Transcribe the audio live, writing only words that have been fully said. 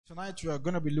Tonight we are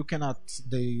going to be looking at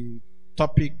the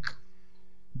topic,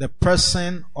 the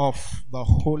person of the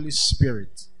Holy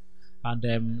Spirit.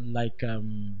 And like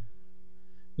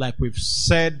we've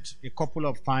said a couple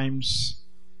of times,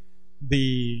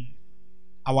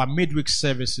 our midweek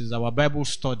services, our Bible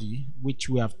study, which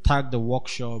we have tagged the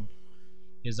workshop,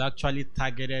 is actually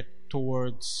targeted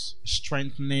towards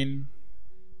strengthening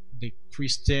the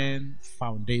Christian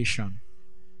foundation.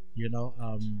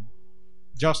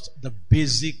 Just the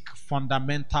basic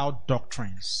fundamental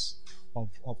doctrines of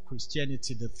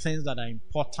Christianity, the things that are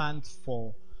important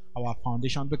for our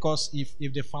foundation. Because if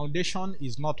the foundation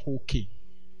is not okay,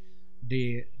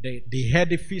 the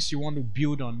edifice you want to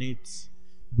build on it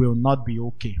will not be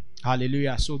okay.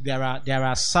 Hallelujah. So there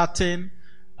are certain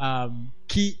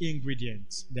key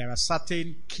ingredients, there are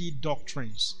certain key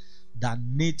doctrines that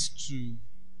need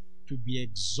to be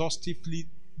exhaustively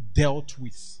dealt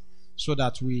with, so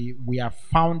that we are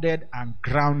founded and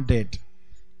grounded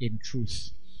in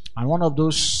truth. And one of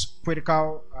those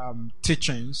critical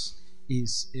teachings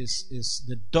is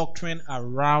the doctrine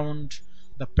around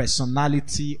the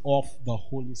personality of the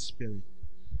Holy Spirit.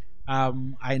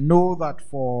 I know that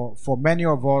for many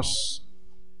of us,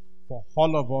 for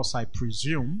all of us, I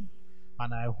presume,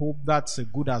 and I hope that's a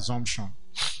good assumption,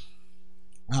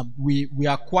 we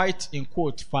are quite, in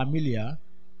quote, familiar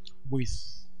with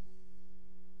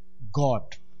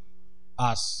God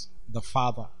as the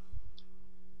Father.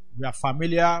 We are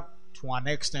familiar to an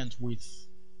extent with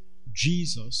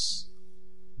Jesus,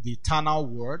 the eternal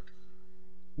Word,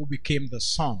 who became the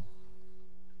Son.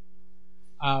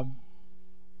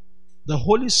 The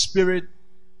Holy Spirit,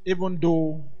 even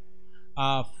though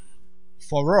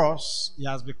for us, He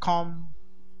has become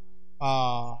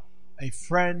a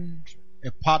friend,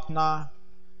 a partner,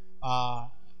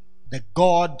 the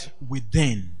God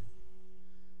within.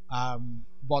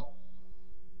 But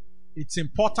it's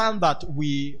important that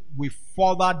we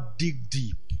further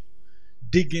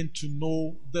dig in to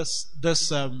know this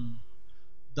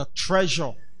the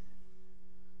treasure,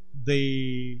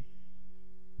 the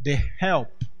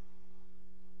help,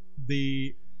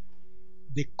 the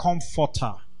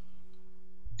comforter,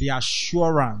 the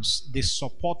assurance, the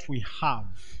support we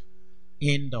have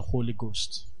in the Holy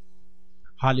Ghost.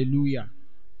 Hallelujah.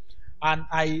 And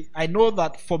I know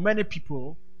that for many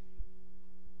people,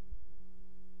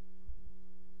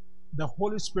 the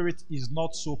Holy Spirit is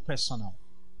not so personal,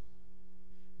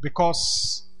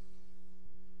 because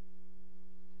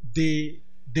they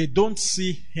don't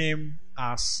see Him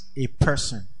as a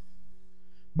person.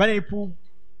 Many people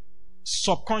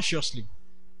subconsciously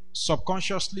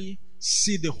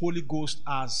see the Holy Ghost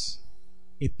as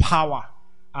a power,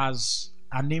 as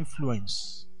an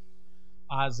influence,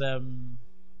 as a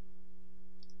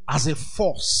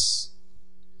force.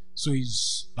 So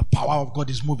the power of God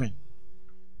is moving.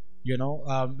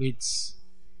 It's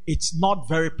not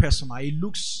very personal. It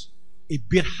looks a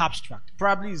bit abstract.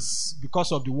 Probably it's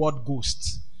because of the word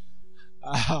ghost.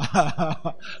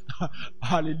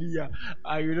 Hallelujah.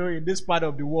 In this part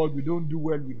of the world, we don't do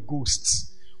well with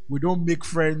ghosts. We don't make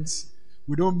friends.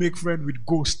 We don't make friends with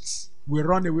ghosts. We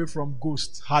run away from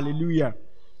ghosts. Hallelujah.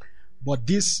 But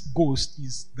this ghost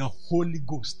is the Holy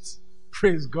Ghost.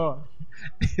 Praise God.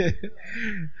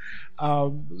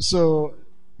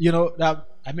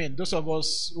 Those of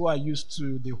us who are used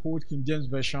to the whole King James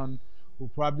Version will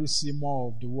probably see more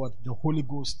of the word the Holy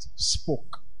Ghost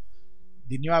spoke.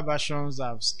 The newer versions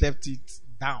have stepped it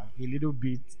down a little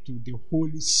bit to the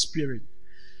Holy Spirit.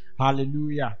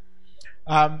 Hallelujah.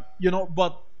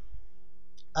 But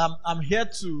I'm here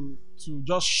to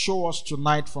just show us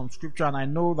tonight from Scripture, and I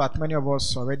know that many of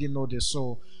us already know this,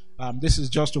 so this is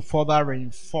just to further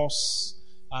reinforce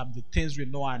the things we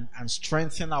know and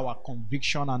strengthen our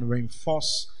conviction and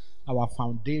reinforce our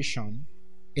foundation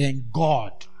in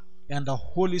God and the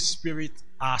Holy Spirit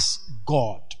as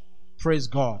God. Praise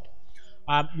God.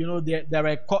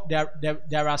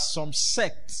 There are some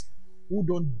sects who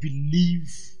don't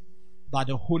believe that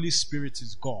the Holy Spirit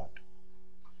is God.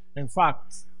 In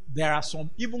fact, there are some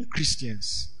even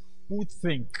Christians who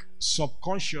think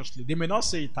subconsciously, they may not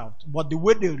say it out, but the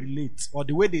way they relate or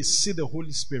the way they see the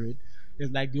Holy Spirit is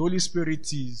like the Holy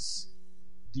Spirit is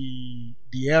the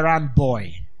errand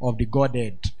boy of the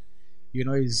Godhead.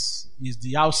 Is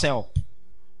the house help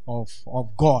of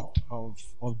God,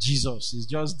 of Jesus. It's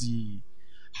just the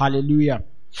hallelujah.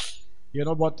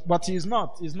 But he's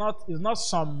not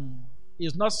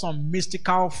some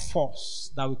mystical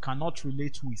force that we cannot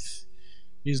relate with.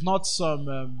 It's not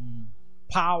some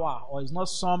power, or it's not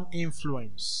some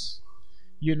influence,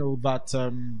 that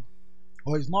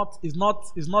or it's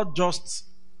not just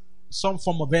some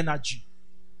form of energy,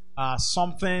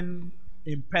 something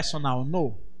impersonal.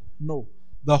 No, no.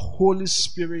 The Holy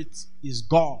Spirit is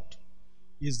God,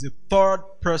 is the third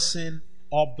person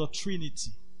of the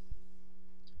Trinity.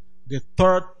 The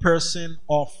third person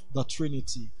of the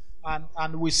Trinity.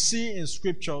 And we see in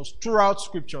scriptures, throughout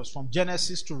scriptures, from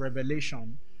Genesis to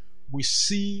Revelation, we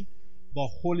see the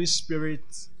Holy Spirit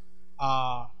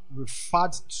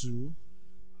referred to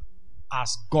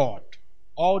as God.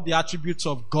 All the attributes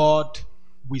of God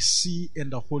we see in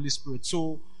the Holy Spirit.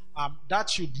 So that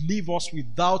should leave us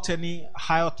without any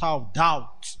iota of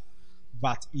doubt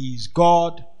that He is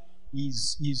God,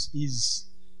 is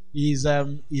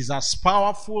as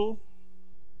powerful.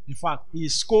 In fact, He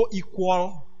is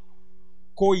co-equal,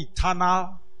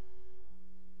 co-eternal.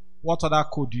 What other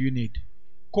code do you need?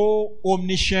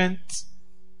 Co-omniscient,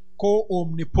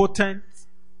 co-omnipotent,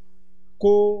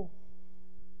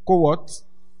 co-what?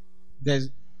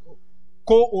 There's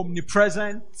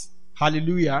co-omnipresent.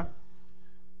 Hallelujah.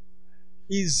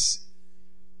 Is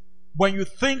when you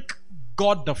think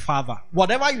God the Father,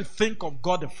 whatever you think of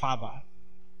God the Father,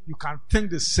 you can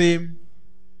think the same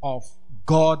of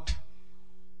God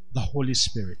the Holy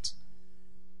Spirit.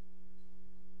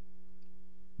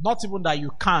 Not even that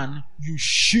you can, you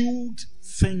should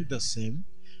think the same,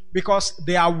 because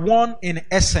they are one in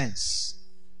essence.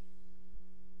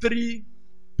 Three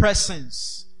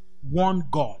persons, one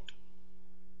God.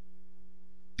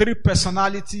 Three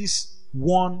personalities,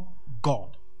 one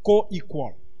God.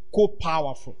 Co-equal,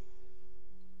 co-powerful,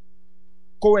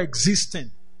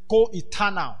 co-existing,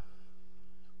 co-eternal.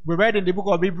 We read in the book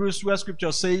of Hebrews where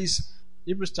scripture says,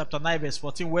 Hebrews chapter 9 verse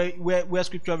 14, where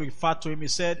scripture referred to him, he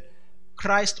said,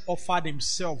 Christ offered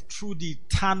himself through the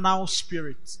eternal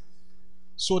Spirit.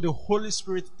 So the Holy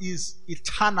Spirit is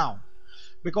eternal.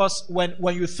 Because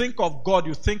when you think of God,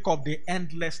 you think of the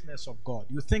endlessness of God.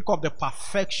 You think of the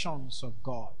perfections of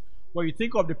God. When you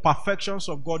think of the perfections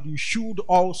of God, you should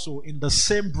also, in the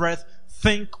same breath,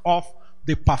 think of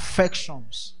the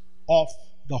perfections of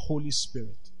the Holy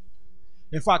Spirit.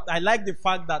 In fact, I like the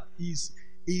fact that is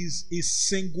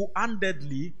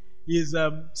single-handedly is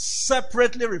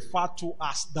separately referred to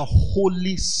as the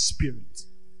Holy Spirit.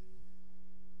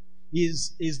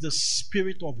 Is the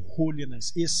Spirit of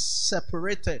holiness. Is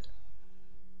separated.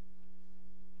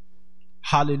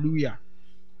 Hallelujah.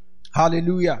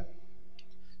 Hallelujah.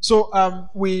 So all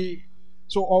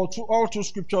through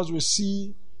scriptures we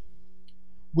see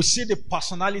the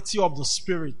personality of the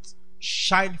Spirit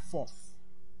shine forth.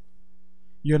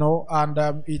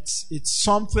 And it's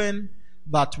something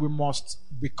that we must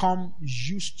become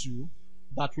used to,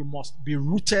 that we must be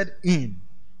rooted in,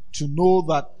 to know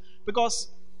that,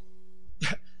 because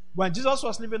when Jesus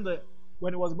was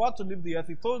when he was about to leave the earth,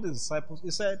 he told his disciples, he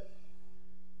said,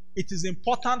 it is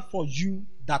important for you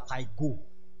that I go,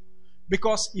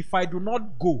 because if I do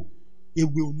not go, it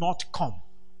will not come.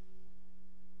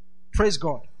 Praise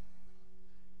God.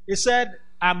 He said,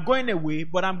 I'm going away,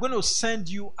 but I'm going to send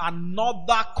you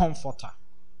another comforter.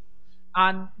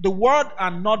 And the word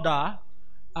another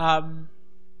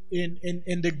in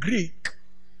the Greek,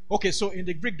 okay, so in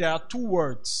the Greek there are two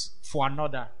words for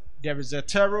another. There is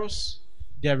heteros,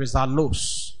 there is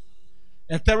allos.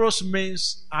 Heteros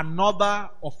means another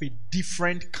of a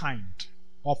different kind,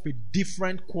 of a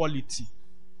different quality,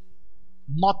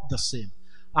 not the same.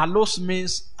 Allos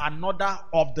means another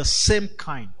of the same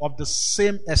kind, of the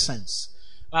same essence.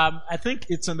 I think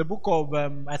it's in the book of,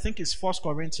 I think it's 1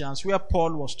 Corinthians, where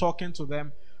Paul was talking to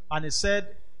them, and he said,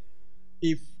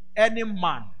 if any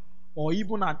man or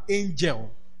even an angel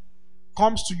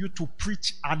comes to you to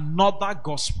preach another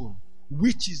gospel,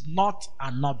 which is not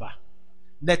another,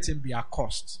 let him be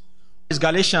accursed. It's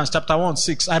Galatians chapter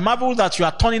 1:6. I marvel that you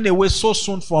are turning away so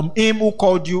soon from him who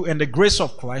called you in the grace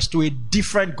of Christ to a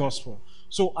different gospel.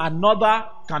 So another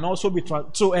can also be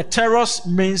so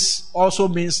heteros also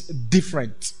means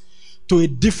different, to a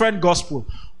different gospel,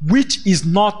 which is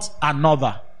not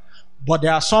another. But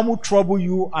there are some who trouble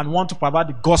you and want to pervert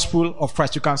the gospel of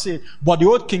Christ. You can say it. But the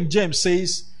old King James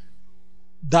says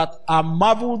that I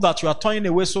marvel that you are turning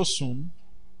away so soon,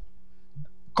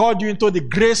 called you into the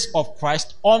grace of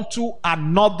Christ unto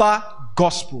another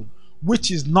gospel, which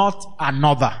is not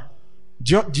another.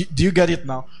 Do you get it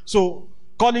now? So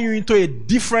calling you into a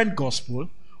different gospel,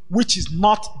 which is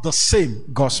not the same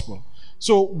gospel.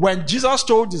 So when Jesus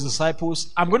told his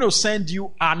disciples, I'm going to send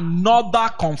you another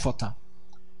comforter,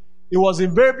 he was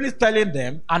invariably telling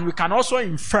them, and we can also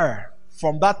infer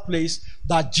from that place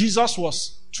that Jesus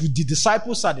was, to the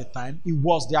disciples at the time, he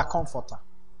was their comforter.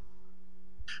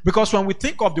 Because when we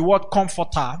think of the word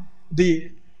comforter,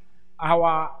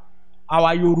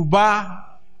 our Yoruba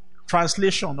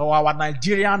translation or our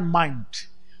Nigerian mind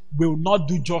will not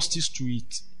do justice to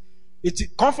it.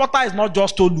 Comforter is not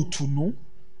just olutunu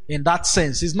in that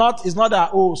sense. It's not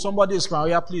that, oh, somebody is crying, oh,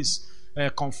 yeah, please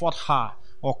comfort her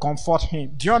or comfort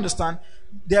him. Do you understand?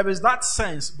 There is that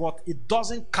sense, but it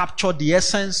doesn't capture the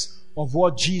essence of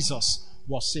what Jesus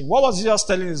was saying. What was Jesus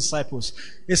telling his disciples?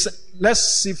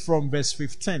 Let's see from verse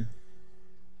 15.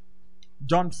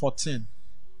 John 14.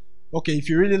 Okay, if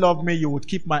you really love me, you will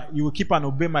keep and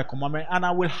obey my commandment, and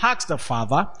I will ask the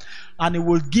Father, and he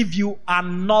will give you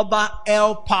another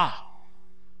helper,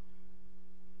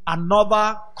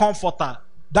 another comforter.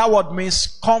 That word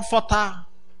means comforter,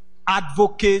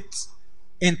 advocate,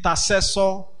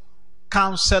 intercessor,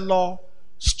 counselor,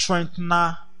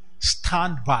 strengthener,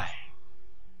 standby,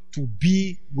 to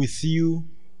be with you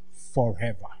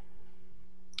forever.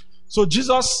 So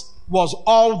Jesus was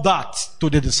all that to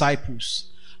the disciples.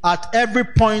 At every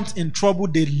point in trouble,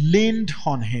 they leaned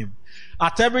on him.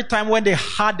 At every time when they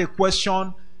had a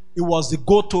question, it was the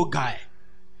go-to guy.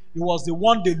 It was the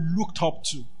one they looked up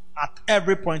to at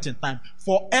every point in time.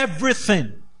 For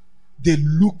everything, they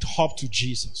looked up to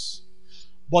Jesus.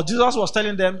 But Jesus was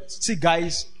telling them, see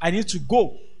guys, I need to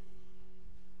go.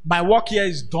 My work here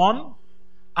is done.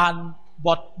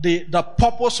 But the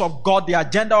purpose of God, the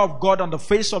agenda of God on the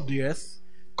face of the earth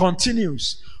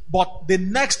continues. But the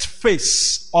next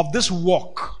phase of this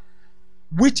work,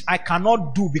 which I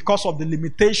cannot do because of the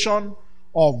limitation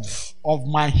of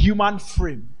my human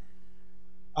frame,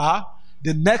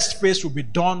 the next phase will be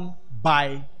done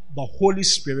by the Holy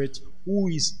Spirit, who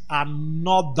is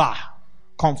another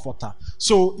comforter.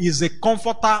 So he's a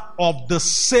comforter of the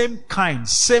same kind,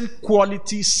 same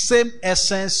quality, same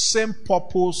essence, same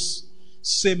purpose,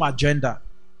 same agenda.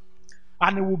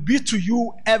 And it will be to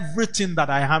you everything that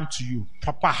I am to you.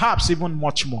 Perhaps even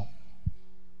much more.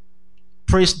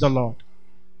 Praise the Lord.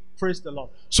 Praise the Lord.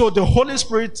 So the Holy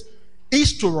Spirit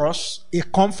is to us a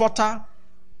comforter,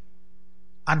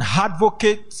 an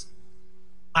advocate,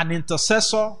 an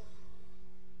intercessor,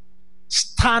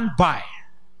 standby,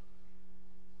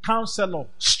 counselor,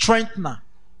 strengthener.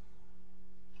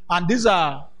 And these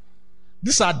are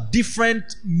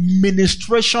different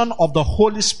ministration of the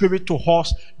Holy Spirit to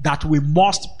us that we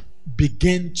must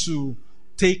begin to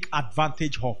take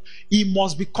advantage of. He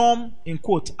must become, in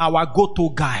quote, our go-to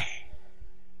guy.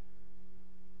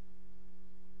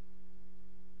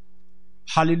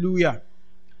 Hallelujah.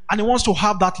 And he wants to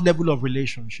have that level of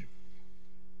relationship.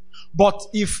 But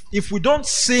if we don't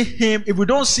see him, if we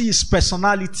don't see his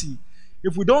personality,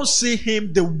 if we don't see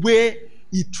him the way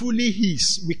he truly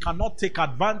is, we cannot take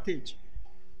advantage.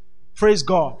 Praise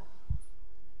God.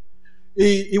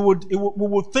 We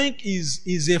would think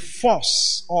is a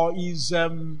force or is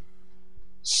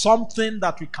something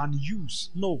that we can use.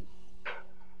 No.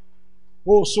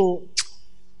 Oh, so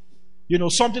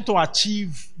something to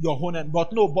achieve your own end.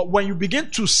 But no, but when you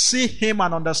begin to see him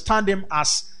and understand him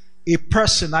as a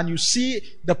person, and you see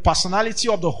the personality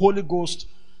of the Holy Ghost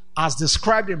as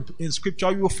described in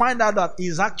Scripture, you will find out that he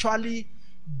is actually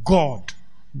God,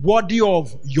 worthy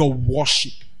of your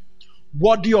worship,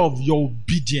 worthy of your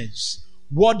obedience,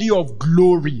 worthy of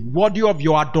glory, worthy of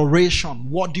your adoration,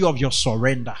 worthy of your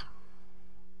surrender.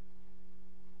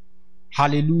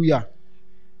 Hallelujah.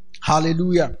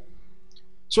 Hallelujah.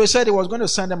 So he said he was going to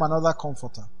send them another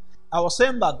comforter. I was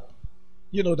saying that,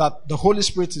 that the Holy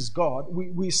Spirit is God.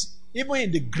 We even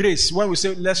in the grace, when we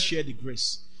say let's share the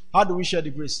grace, how do we share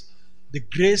the grace? The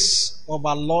grace of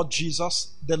our Lord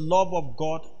Jesus, the love of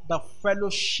God, the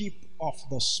fellowship of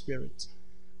the Spirit.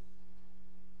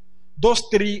 Those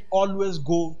three always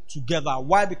go together.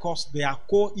 Why? Because they are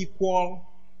co-equal,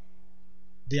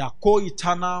 they are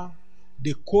co-eternal,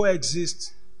 they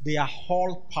coexist, they are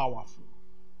all powerful,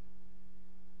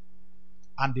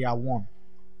 and they are one.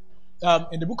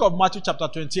 In the book of Matthew chapter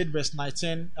 28 verse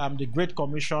 19, the Great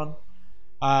Commission,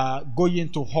 go ye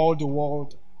into all the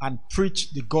world and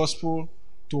preach the gospel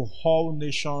to all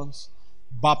nations,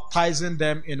 baptizing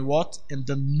them in what? In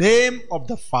the name of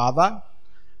the Father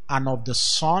and of the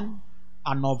Son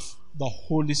and of the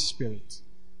Holy Spirit.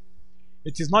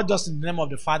 It is not just in the name of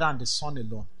the Father and the Son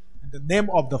alone. In the name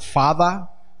of the Father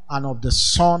and of the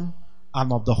Son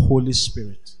and of the Holy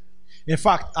Spirit. In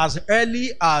fact, as early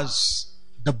as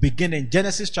the beginning,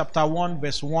 Genesis chapter 1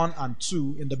 verse 1 and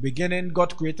 2, in the beginning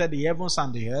God created the heavens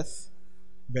and the earth,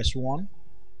 verse 1.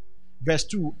 Verse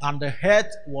 2, and the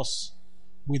earth was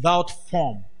without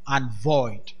form and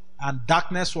void, and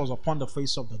darkness was upon the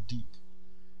face of the deep.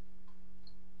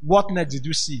 What next did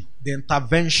you see? The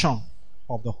intervention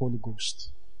of the Holy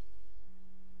Ghost.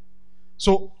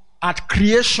 So at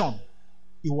creation,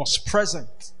 he was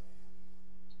present.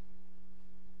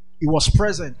 He was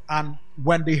present, and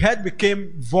when the earth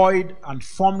became void and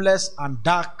formless and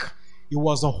dark, It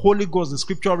was the Holy Ghost, the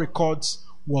scripture records,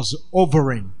 was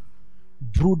hovering,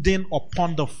 brooding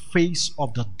upon the face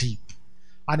of the deep.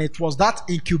 And it was that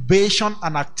incubation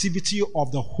and activity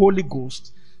of the Holy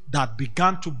Ghost that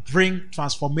began to bring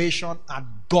transformation. And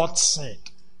God said,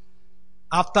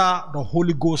 after the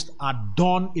Holy Ghost had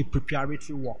done a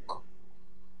preparatory work.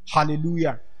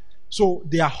 Hallelujah. So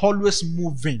they are always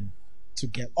moving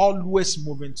together. Always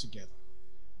moving together.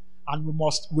 And we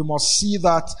must see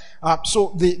that.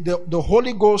 So the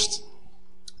Holy Ghost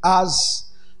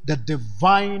has the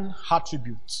divine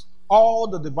attributes. All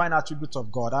the divine attributes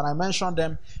of God. And I mentioned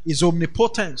them is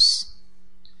omnipotence.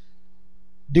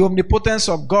 The omnipotence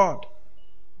of God.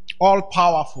 All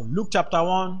powerful. Luke chapter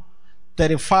 1,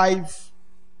 35.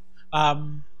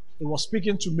 It was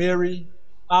speaking to Mary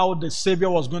how the Savior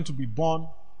was going to be born.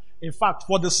 In fact,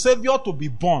 for the Savior to be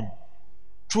born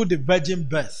through the virgin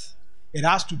birth, it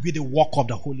has to be the work of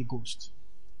the Holy Ghost.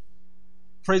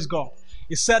 Praise God.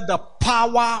 He said the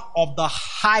power of the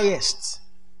highest.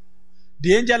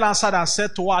 The angel answered and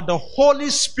said to her, the Holy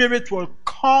Spirit will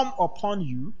come upon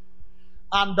you,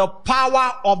 and the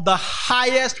power of the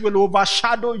highest will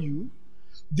overshadow you.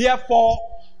 Therefore,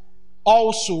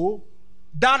 also,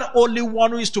 that Holy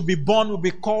One who is to be born will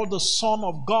be called the Son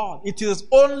of God. It is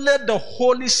only the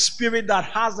Holy Spirit that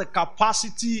has the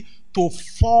capacity to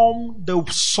form the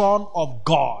Son of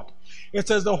God. It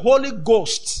is the Holy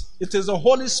Ghost, it is the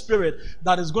Holy Spirit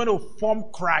that is going to form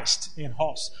Christ in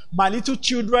us. My little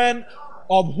children,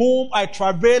 of whom I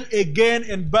travail again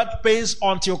in birth pains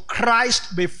until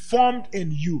Christ be formed in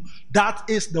you. That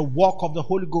is the work of the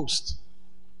Holy Ghost.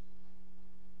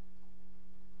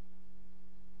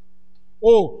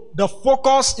 Oh, the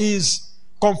focus is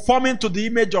conforming to the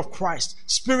image of Christ.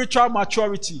 Spiritual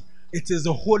maturity. It is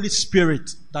the Holy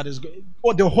Spirit that is going.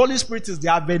 Oh, the Holy Spirit is the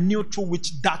avenue through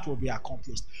which that will be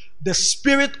accomplished. The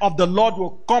Spirit of the Lord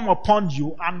will come upon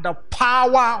you, and the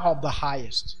power of the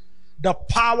highest, the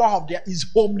power of His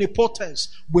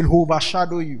omnipotence will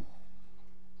overshadow you.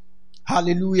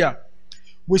 Hallelujah.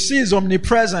 We see His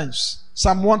omnipresence.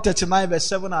 Psalm 139 verse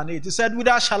 7 and 8. He said,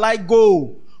 whither shall I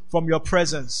go from your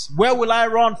presence? Where will I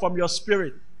run from your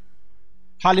spirit?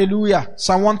 Hallelujah.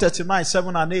 Psalm 139,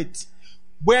 7 and 8.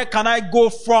 Where can I go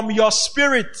from your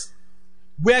spirit?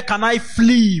 Where can I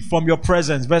flee from your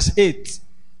presence? Verse 8.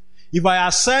 If I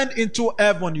ascend into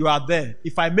heaven, you are there.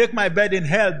 If I make my bed in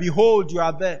hell, behold, you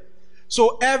are there.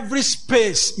 So every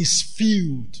space is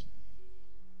filled.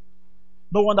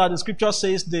 No wonder the scripture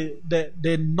says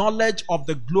the knowledge of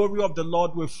the glory of the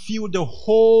Lord will fill the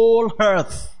whole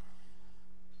earth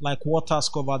like waters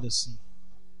cover the sea.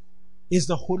 It's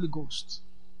the Holy Ghost.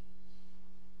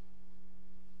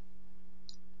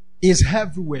 Is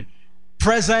everywhere.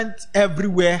 Present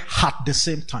everywhere at the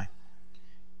same time.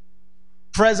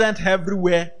 Present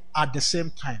everywhere at the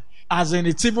same time. As in,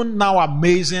 it's even now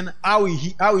amazing how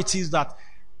it is that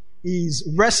He is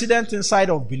resident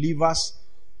inside of believers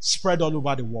spread all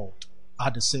over the world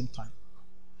at the same time.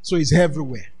 So He's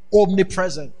everywhere.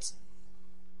 Omnipresent.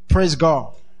 Praise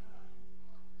God.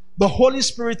 The Holy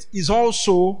Spirit is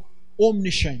also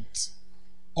omniscient.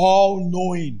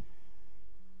 All-knowing.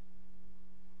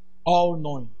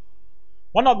 All-knowing.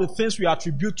 One of the things we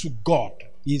attribute to God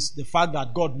is the fact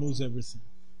that God knows everything.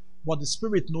 But the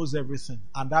Spirit knows everything,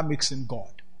 and that makes Him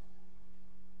God.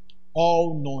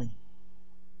 All-knowing.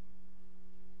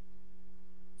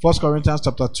 1 Corinthians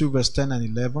chapter 2 verse 10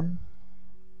 and 11.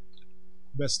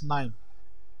 Verse 9.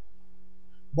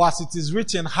 But as it is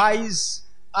written,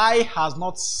 eye has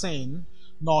not seen,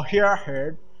 nor ear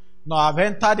heard, nor have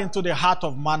entered into the heart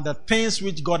of man the things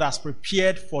which God has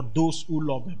prepared for those who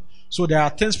love Him. So there are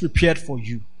things prepared for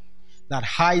you that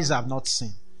eyes have not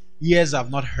seen, ears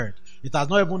have not heard. It has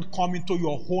not even come into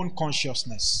your own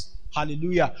consciousness.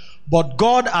 Hallelujah. But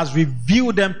God has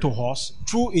revealed them to us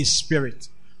through His Spirit.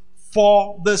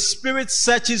 For the Spirit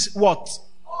searches what?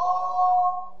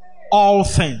 All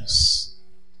things.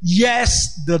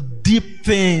 Yes, the deep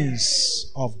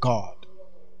things of God.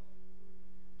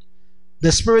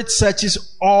 The Spirit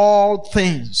searches all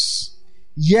things.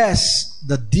 Yes,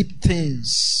 the deep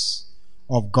things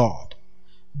of God.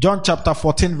 John chapter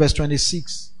 14 verse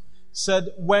 26 said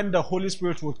when the Holy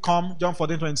Spirit would come, John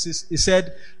 14, 26, He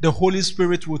said the Holy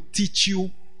Spirit will teach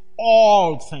you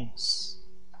all things.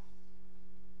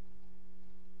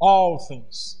 All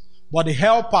things. But the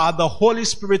Helper, the Holy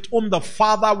Spirit, whom the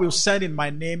Father will send in my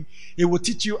name, He will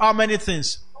teach you how many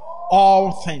things?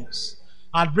 All things.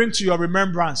 And bring to your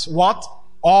remembrance what?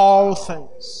 All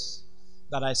things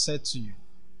that I said to you.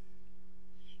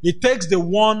 It takes the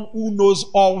one who knows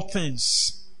all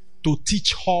things to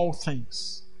teach all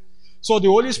things. So the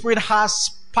Holy Spirit has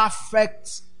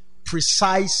perfect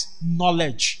precise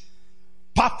knowledge.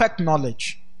 Perfect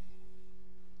knowledge.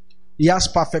 He has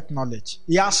perfect knowledge.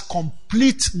 He has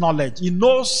complete knowledge. He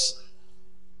knows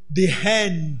the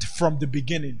end from the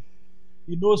beginning.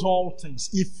 He knows all things.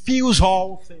 He feels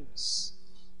all things.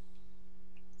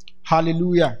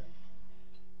 Hallelujah.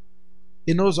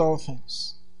 He knows all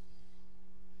things.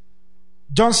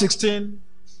 John 16,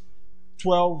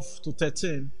 12 to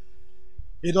 13.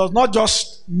 He does not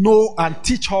just know and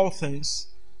teach all things.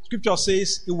 Scripture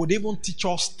says he would even teach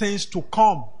us things to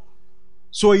come.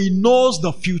 So he knows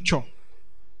the future.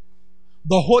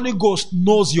 The Holy Ghost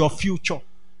knows your future.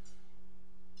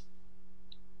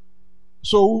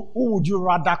 So who would you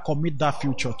rather commit that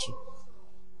future to?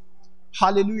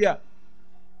 Hallelujah.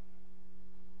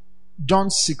 John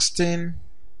 16,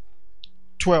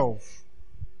 12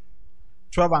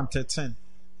 and 13.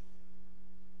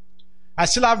 I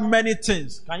still have many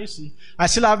things. Can you see? I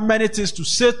still have many things to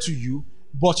say to you,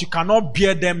 but you cannot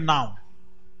bear them now.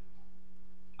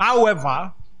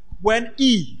 However, when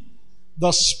He,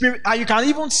 the Spirit, and you can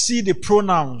even see the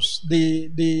pronouns,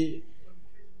 the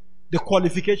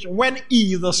qualification. When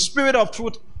He, the Spirit of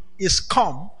truth, is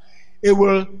come, it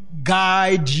will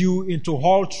guide you into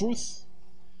all truth.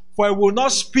 For He will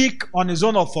not speak on His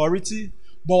own authority,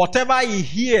 but whatever He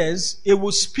hears, He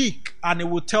will speak, and He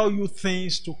will tell you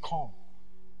things to come.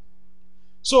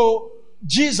 So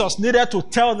Jesus needed to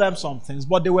tell them some things,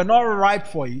 but they were not ripe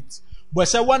for it. But He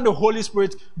said when the Holy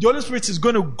Spirit is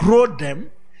going to grow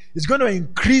them, it's going to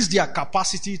increase their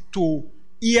capacity to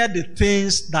hear the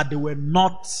things that they were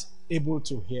not able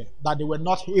to hear, that they were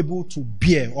not able to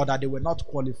bear, or that they were not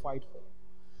qualified for.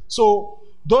 So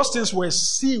those things were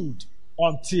sealed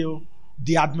until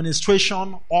the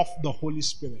administration of the Holy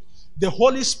Spirit. The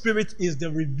Holy Spirit is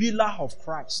the revealer of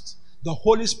Christ. The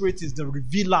Holy Spirit is the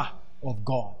revealer of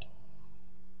God.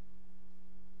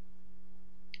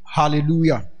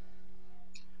 Hallelujah.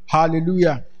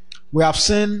 Hallelujah. We have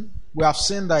seen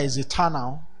that is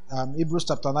eternal. Hebrews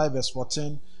chapter 9 verse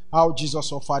 14, how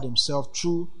Jesus offered Himself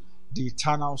through the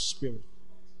eternal Spirit.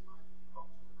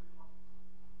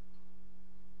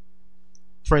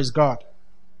 Praise God.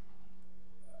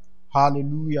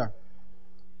 Hallelujah.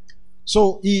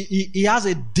 So he has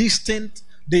a distinct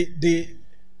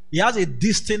he has a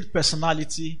distinct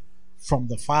personality from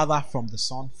the Father, from the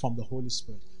Son, from the Holy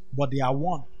Spirit. But they are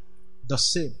one, the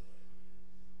same.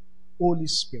 Holy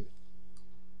Spirit.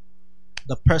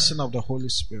 The person of the Holy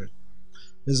Spirit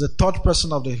is the third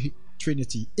person of the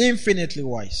Trinity, infinitely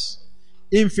wise,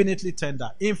 infinitely tender,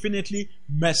 infinitely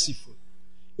merciful,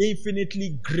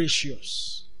 infinitely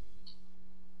gracious.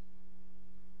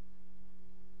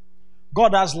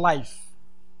 God has life,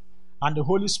 and the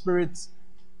Holy Spirit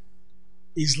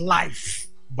is life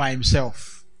by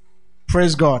Himself.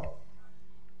 Praise God.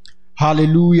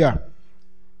 Hallelujah.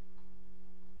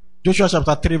 Joshua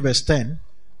chapter 3 verse 10.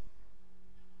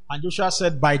 And Joshua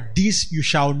said, by this you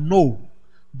shall know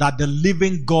that the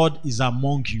living God is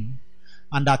among you,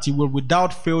 and that He will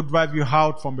without fail drive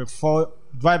out from before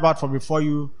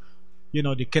you,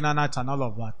 the Canaanites and all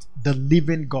of that. The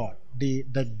living God, the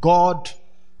God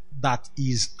that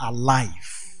is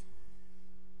alive.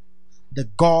 The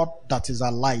God that is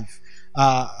alive.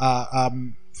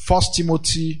 1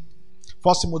 Timothy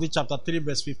chapter 3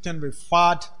 verse 15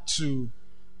 referred to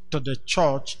the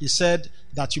church. He said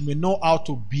that you may know how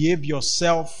to behave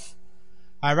yourself.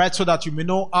 I write so that you may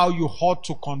know how you ought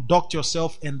to conduct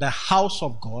yourself in the house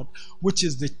of God, which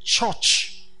is the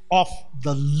church of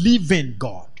the living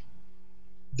God.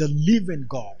 The living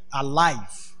God,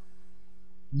 alive.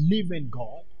 Living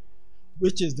God,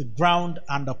 which is the ground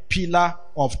and the pillar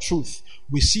of truth.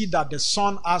 We see that the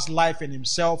Son has life in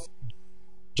Himself.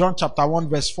 John chapter 1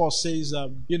 verse 4 says,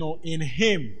 in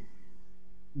Him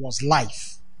was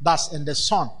life. That's in the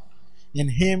Son. In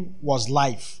Him was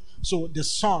life. So the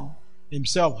Son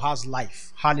Himself has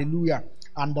life. Hallelujah.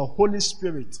 And the Holy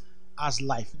Spirit has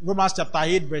life. Romans chapter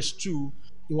 8 verse 2,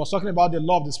 He was talking about the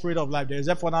law of the Spirit of life. There is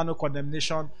therefore now no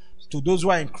condemnation to those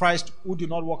who are in Christ, who do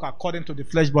not walk according to the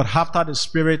flesh, but after the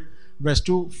Spirit. Verse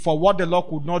 2, for what the law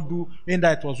could not do, in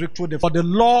that it was weak through for the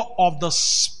law of the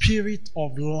Spirit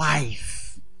of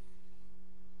life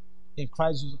in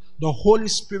Christ Jesus. The Holy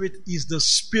Spirit is the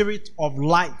Spirit of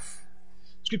life.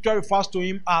 Scripture refers to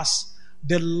Him as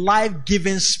the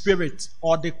life-giving Spirit,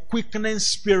 or the quickening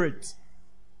Spirit.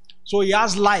 So He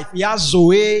has life. He has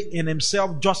Zoe in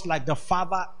Himself, just like the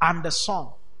Father and the Son.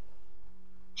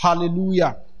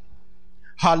 Hallelujah.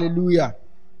 Hallelujah.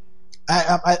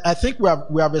 I think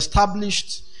we have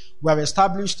established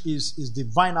His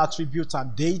divine attributes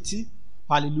and deity.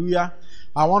 Hallelujah.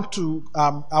 I want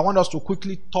us to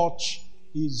quickly touch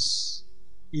His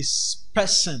is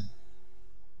person.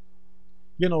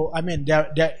 You know, I mean,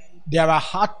 there are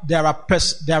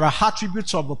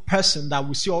attributes of a person that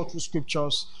we see all through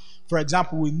scriptures. For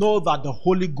example, we know that the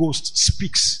Holy Ghost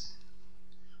speaks.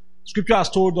 Scripture has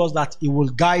told us that He will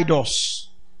guide us.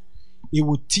 He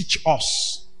will teach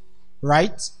us.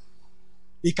 Right?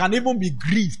 He can even be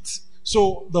grieved.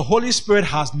 So the Holy Spirit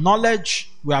has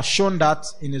knowledge. We have shown that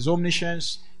in His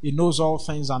omniscience. He knows all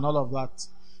things and all of that.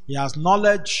 He has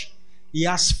knowledge. He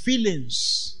has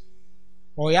feelings.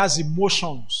 Or He has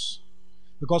emotions.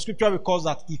 Because Scripture records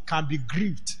that He can be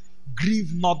grieved.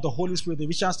 Grieve not the Holy Spirit.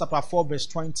 Ephesians chapter 4 verse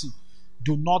 20.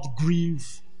 Do not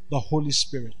grieve the Holy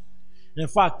Spirit. In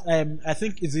fact, I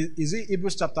think is it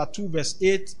Hebrews chapter 2 verse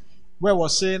 8, where it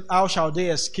was saying, how shall they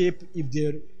escape if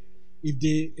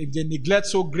they neglect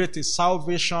so great a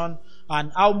salvation,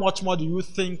 and how much more do you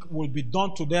think will be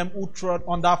done to them who trod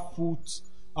underfoot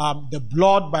the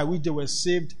blood by which they were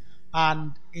saved,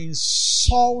 and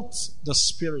insult the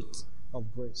Spirit of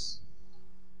grace?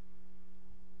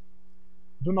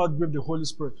 Do not grieve the Holy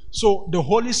Spirit. So the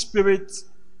Holy Spirit,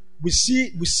 we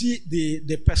see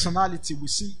the personality, we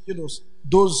see, you know,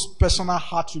 those personal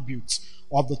attributes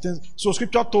of the things. So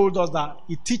Scripture told us that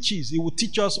He will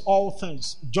teach us all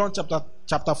things. John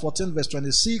chapter 14 verse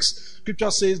 26,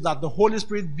 Scripture says that the Holy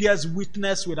Spirit bears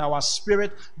witness with our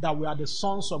spirit that we are the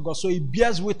sons of God. So He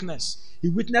bears witness. He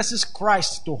witnesses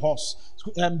Christ to us.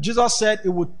 Jesus said He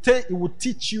would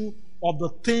teach you of the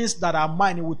things that are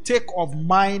mine. He will take of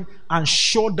mine and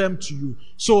show them to you.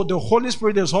 So the Holy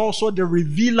Spirit is also the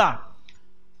revealer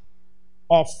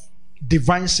of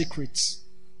divine secrets.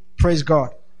 Praise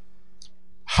God.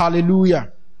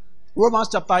 Hallelujah. Romans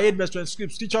chapter 8 verse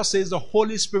 26, Scripture says the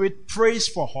Holy Spirit prays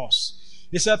for us.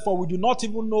 He said, for we do not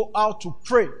even know how to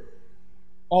pray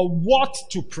or what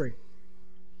to pray.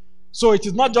 So it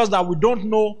is not just that we don't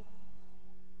know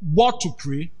what to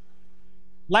pray.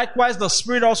 Likewise, the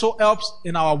Spirit also helps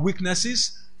in our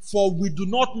weaknesses, for we do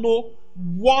not know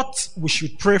what we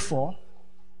should pray for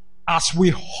as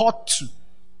we ought to.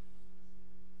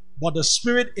 But the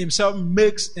Spirit Himself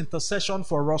makes intercession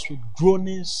for us with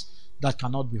groanings that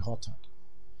cannot be uttered.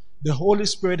 The Holy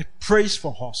Spirit prays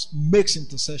for us, makes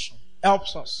intercession,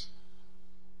 helps us.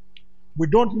 We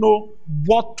don't know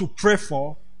what to pray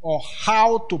for or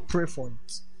how to pray for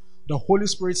it. The Holy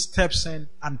Spirit steps in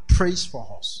and prays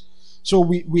for us. So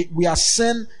we are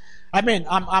saying, I mean,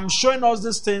 I'm showing us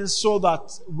these things so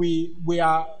that we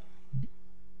are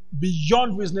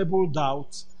beyond reasonable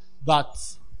doubt that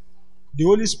the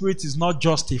Holy Spirit is not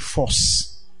just a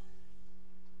force.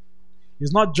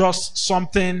 It's not just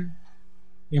something,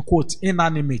 in quote,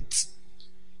 inanimate.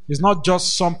 It's not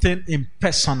just something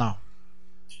impersonal.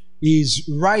 He is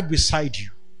right beside you,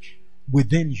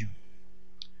 within you.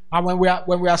 And when we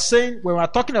are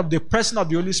talking of the person of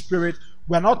the Holy Spirit,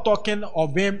 we are not talking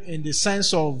of Him in the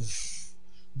sense of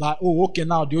that, oh, okay,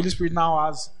 now the Holy Spirit now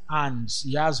has hands,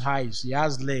 He has eyes, He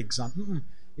has legs, and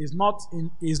it's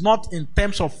not in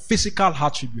terms of physical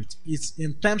attribute. It's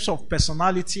in terms of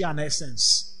personality and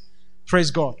essence.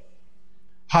 Praise God.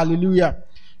 Hallelujah.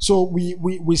 So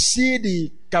we see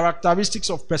the characteristics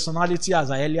of personality,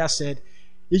 as I earlier said,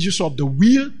 issues of the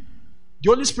will. The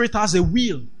Holy Spirit has a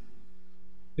will.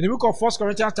 In the book of 1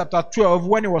 Corinthians chapter 12,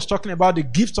 when he was talking about the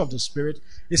gifts of the Spirit,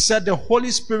 he said the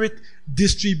Holy Spirit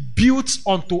distributes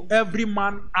unto every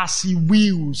man as he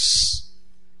wills.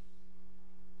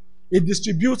 He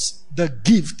distributes the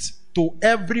gift to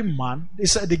every man. He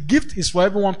said the gift is for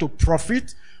everyone to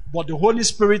profit, but the Holy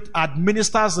Spirit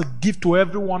administers the gift to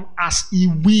everyone as He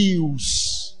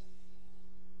wills.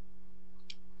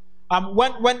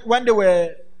 When they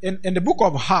were in the book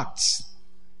of Acts,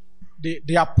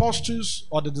 the apostles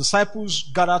or the disciples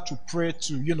gathered to pray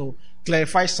to,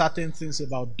 clarify certain things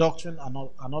about doctrine and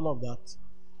all of that.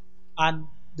 And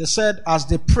they said, as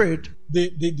they prayed,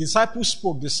 the disciples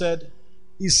spoke. They said,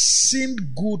 it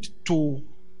seemed good to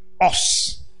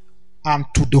us and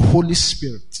to the Holy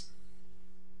Spirit.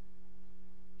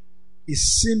 It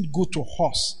seemed good to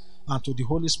us and to the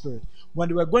Holy Spirit. When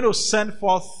they were going to send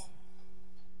forth,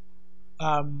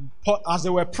 as they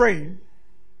were praying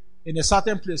in a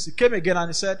certain place, he came again and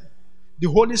he said, the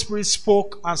Holy Spirit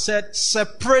spoke and said,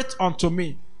 separate unto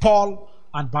me Paul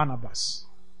and Barnabas.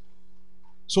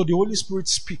 So the Holy Spirit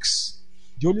speaks.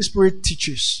 The Holy Spirit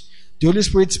teaches. The Holy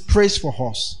Spirit prays for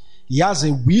us. He has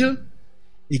a will.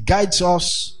 He guides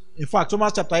us. In fact,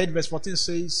 Romans chapter 8 verse 14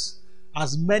 says,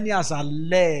 as many as are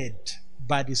led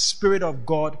by the Spirit of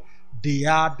God, they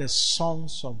are the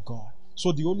sons of God.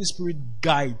 So the Holy Spirit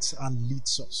guides and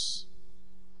leads us.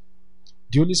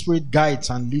 The Holy Spirit guides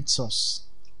and leads us.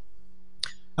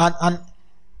 And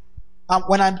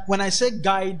When I say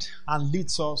guide and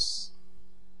leads us,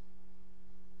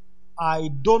 I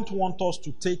don't want us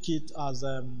to take it as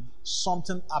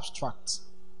something abstract.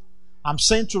 I'm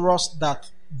saying to us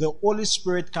that the Holy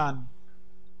Spirit can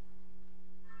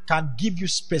give you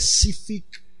specific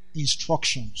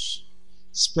instructions,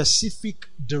 specific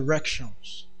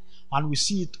directions, and we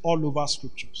see it all over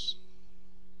scriptures.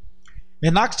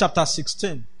 In Acts chapter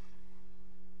 16,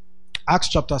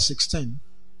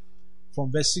 from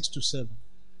verse 6 to 7.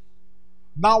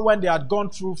 Now when they had gone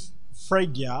through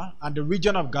Phrygia and the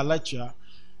region of Galatia,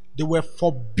 they were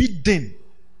forbidden.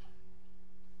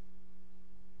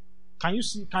 Can you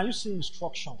see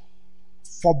instruction?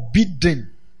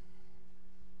 Forbidden.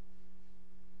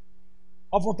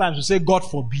 Oftentimes we say, God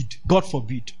forbid. God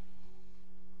forbid.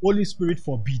 Holy Spirit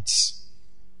forbids.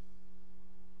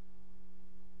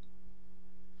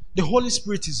 The Holy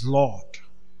Spirit is Lord.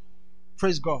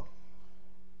 Praise God.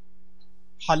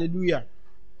 Hallelujah.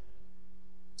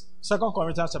 2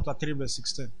 Corinthians chapter 3 verse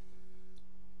 16.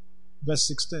 Verse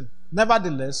 16.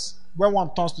 Nevertheless, when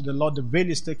one turns to the Lord, the veil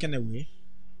is taken away.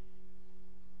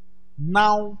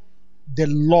 Now the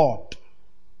Lord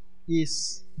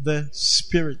is the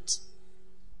Spirit.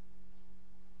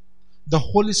 The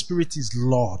Holy Spirit is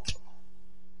Lord.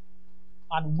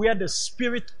 And where the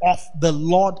Spirit of the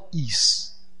Lord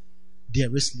is,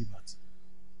 there is liberty.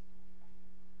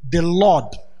 The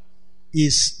Lord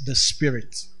is the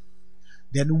Spirit.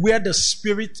 Then where the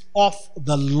Spirit of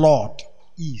the Lord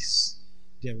is,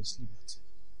 there is liberty.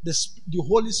 The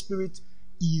Holy Spirit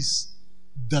is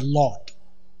the Lord.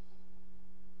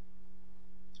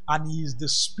 And He is the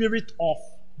Spirit of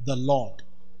the Lord.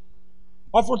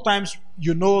 Oftentimes,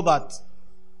 you know that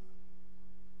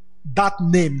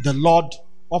name, the Lord,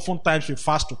 oftentimes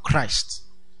refers to Christ.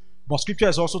 But Scripture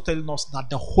is also telling us that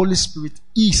the Holy Spirit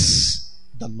is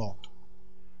the Lord.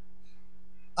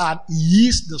 And He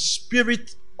is the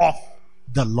Spirit of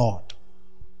the Lord.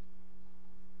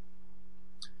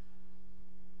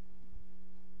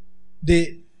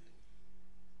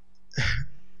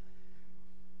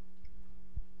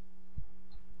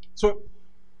 So,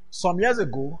 some years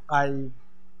ago,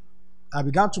 I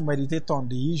began to meditate on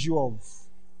the issue of,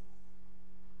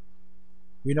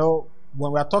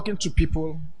 when we are talking to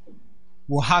people,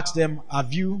 we'll ask them,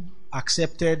 have you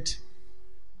accepted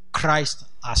Christ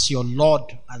as your Lord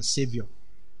and Savior?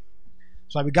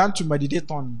 So I began to meditate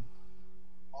on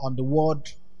the word,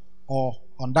 or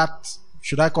on that,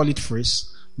 should I call it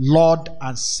phrase, Lord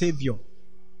and Savior,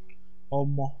 or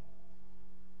more.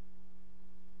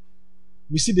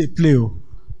 We see they play.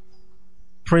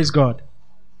 Praise God.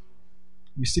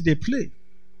 We see they play.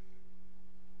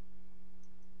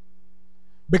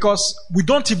 Because we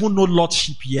don't even know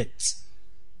Lordship yet.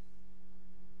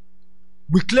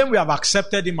 We claim we have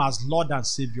accepted Him as Lord and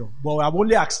Savior, but we have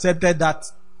only accepted that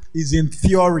is in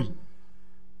theory.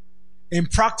 In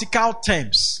practical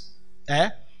terms,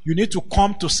 you need to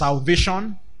come to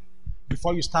salvation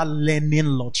before you start learning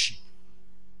Lordship.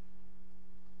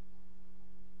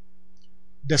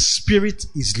 The Spirit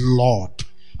is Lord.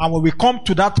 And when we come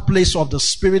to that place of the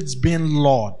Spirit's being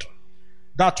Lord,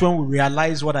 that's when we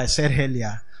realize what I said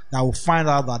earlier, that we'll find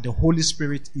out that the Holy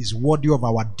Spirit is worthy of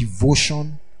our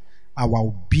devotion, our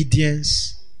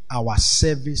obedience, our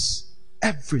service,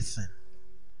 everything.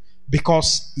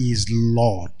 Because He is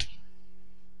Lord.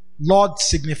 Lord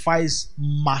signifies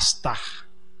master,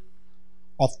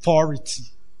 authority,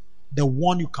 the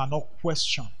one you cannot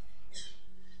question.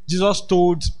 Jesus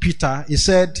told Peter, He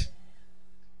said,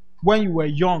 when you were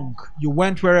young, you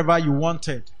went wherever you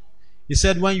wanted. He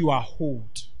said, when you are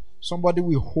old, somebody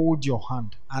will hold your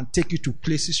hand and take you to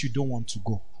places you don't want to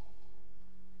go.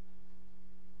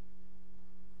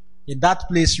 In that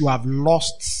place, you have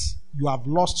lost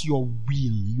your will.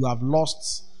 You have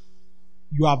lost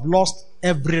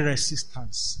every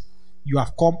resistance. You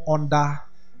have come under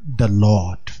the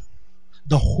Lord.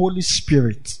 The Holy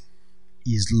Spirit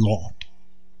is Lord.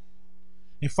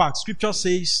 In fact, Scripture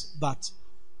says that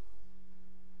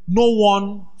no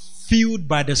one filled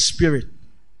by the Spirit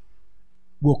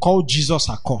will call Jesus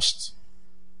accursed.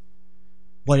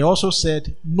 But He also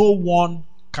said, no one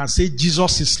can say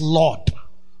Jesus is Lord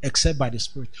except by the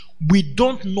Spirit. We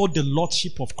don't know the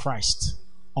Lordship of Christ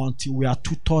until we are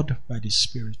tutored by the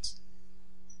Spirit.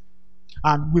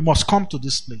 And we must come to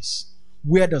this place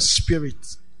where the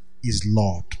Spirit is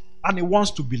Lord. And He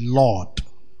wants to be Lord.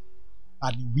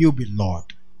 And He will be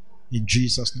Lord. In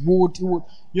Jesus' name. We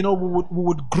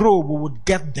would grow, we would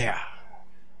get there.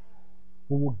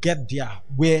 We will get there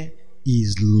where He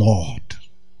is Lord.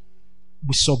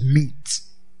 We submit.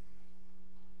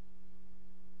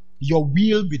 Your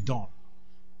will be done.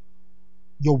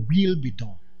 Your will be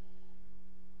done.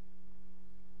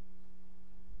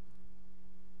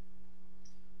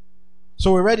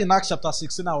 So we read in Acts chapter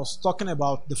 16, I was talking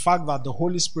about the fact that the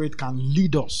Holy Spirit can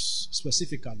lead us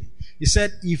specifically. He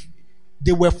said if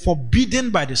they were forbidden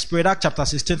by the Spirit, Acts chapter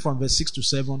 16 from verse 6 to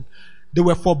 7, they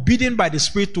were forbidden by the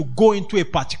Spirit to go into a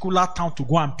particular town to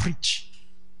go and preach.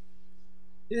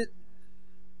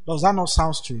 Does that not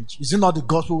sound strange? Is it not the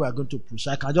gospel we are going to preach?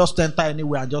 I can just enter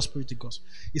anywhere and just preach the gospel.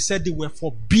 He said they were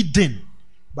forbidden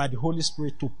by the Holy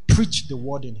Spirit to preach the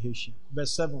word in Asia.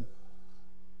 Verse 7.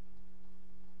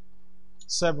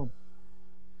 7.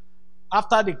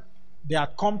 After they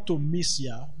had come to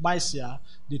Mysia,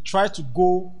 they tried to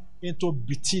go into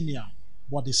Bithynia,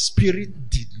 but the Spirit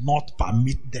did not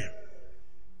permit them.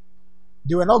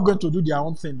 They were not going to do their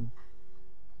own thing.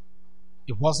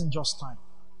 It wasn't just time.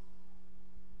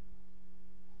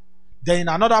 Then in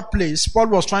another place, Paul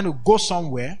was trying to go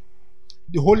somewhere.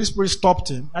 The Holy Spirit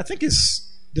stopped him. I think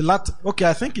it's the latter. Okay,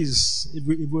 I think it's, if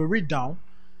we read down,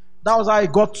 that was how he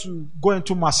got to go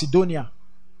into Macedonia.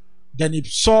 Then he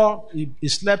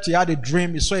slept, he had a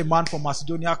dream, he saw a man from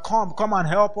Macedonia, come and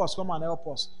help us, come and help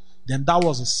us. Then that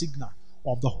was a signal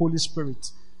of the Holy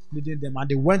Spirit leading them. And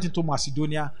they went into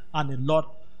Macedonia, and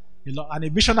a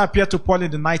vision appeared to Paul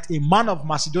in the night. A man of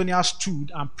Macedonia stood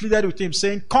and pleaded with him,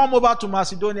 saying, come over to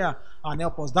Macedonia and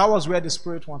help us. That was where the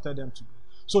Spirit wanted them to go.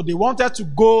 So they wanted to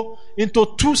go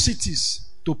into 2 cities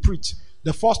to preach.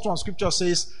 The first one, scripture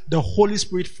says, the Holy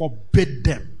Spirit forbade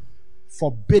them.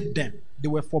 Forbade them. They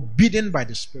were forbidden by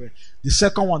the Spirit. The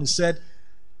second one, he said,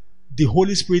 the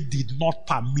Holy Spirit did not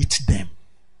permit them.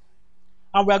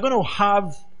 And we are going to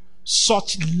have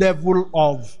such level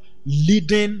of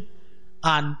leading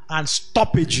and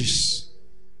stoppages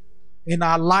in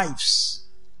our lives.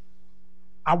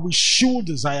 And we should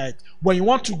desire it. When you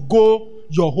want to go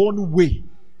your own way,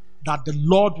 that the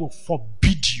Lord will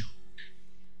forbid you.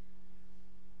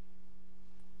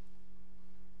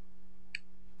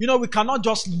 You know, we cannot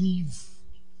just live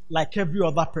like every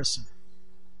other person.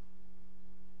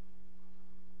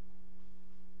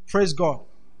 Praise God.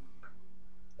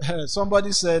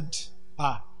 Somebody said,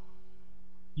 all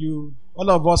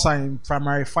of us are in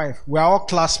primary 5. We are all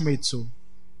classmates. So,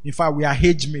 in fact, we are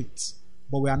age mates,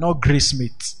 but we are not grace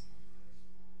mates.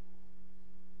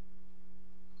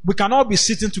 We cannot be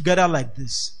sitting together like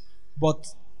this. But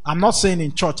I'm not saying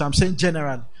in church, I'm saying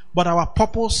generally. But our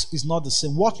purpose is not the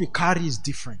same. What we carry is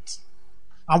different.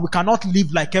 And we cannot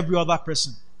live like every other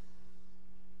person.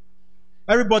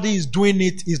 Everybody is doing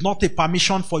it. It's not a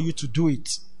permission for you to do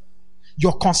it.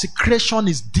 Your consecration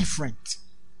is different.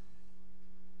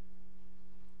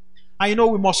 And you know,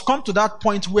 we must come to that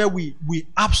point where we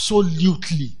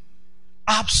absolutely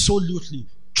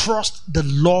trust the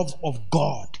love of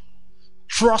God.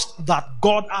 Trust that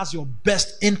God has your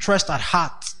best interest at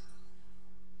heart.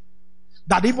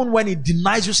 That even when He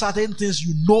denies you certain things,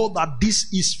 you know that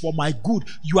this is for my good.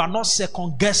 You are not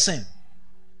second guessing.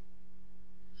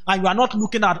 And you are not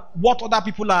looking at what other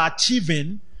people are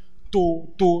achieving to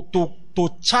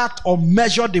chart or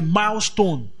measure the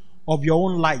milestone of your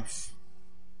own life.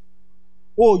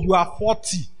 Oh, you are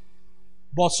 40.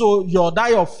 But so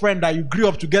your friend that you grew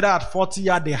up together at 40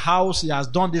 at the house, he has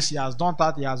done this, he has done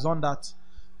that, he has done that.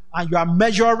 And you are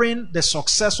measuring the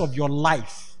success of your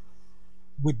life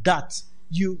with that.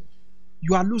 You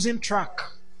are losing track.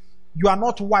 You are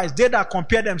not wise. They that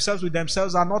compare themselves with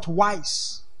themselves are not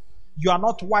wise. You are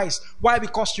not wise. Why?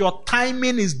 Because your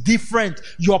timing is different.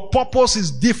 Your purpose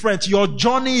is different. Your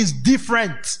journey is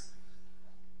different.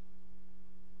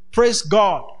 Praise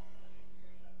God.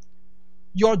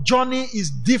 Your journey is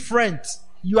different.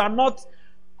 You are not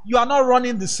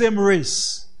running the same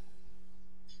race.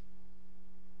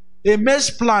 A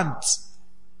maize plant,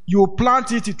 you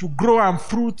plant it, it will grow and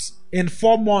fruit in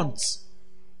 4 months.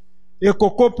 A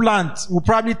cocoa plant will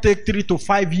probably take 3 to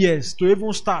 5 years to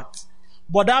even start.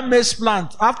 But that maize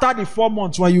plant, after the 4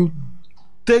 months, when you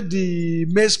take the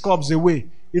maize cobs away,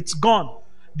 it's gone.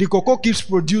 The cocoa keeps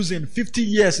producing. 50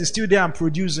 years, it's still there and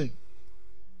producing.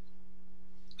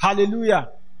 Hallelujah.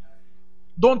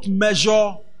 Don't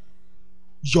measure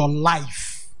your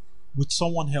life with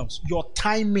someone else. Your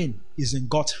timing is in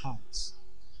God's hands.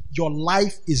 Your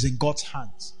life is in God's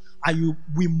hands. And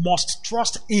we must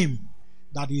trust Him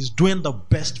that He is doing the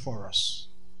best for us.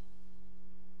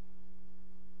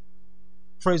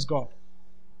 Praise God.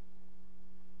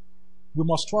 We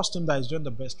must trust Him that He is doing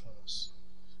the best for us.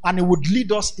 And He would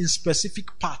lead us in specific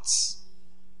paths.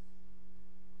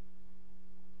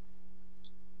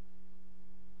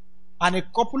 And a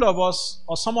couple of us,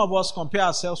 or some of us, compare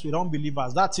ourselves with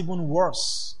unbelievers. That's even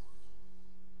worse.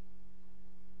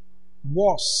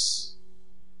 Worse.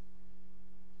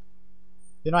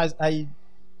 You know, I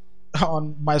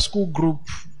on my school group,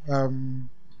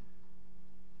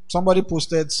 Somebody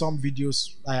posted some videos.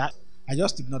 I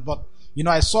just ignored, but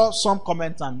I saw some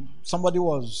comment and somebody it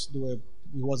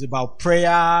was about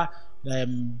prayer.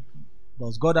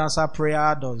 Does God answer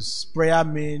prayer? Does prayer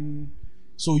mean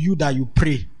so that you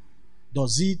pray?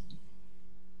 Does it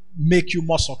make you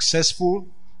more successful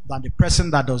than the person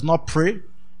that does not pray?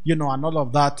 And all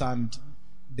of that. And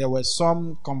there was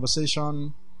some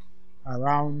conversation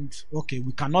around, okay,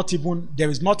 there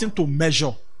is nothing to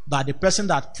measure that the person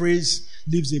that prays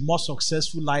lives a more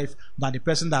successful life than the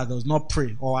person that does not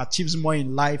pray or achieves more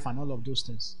in life and all of those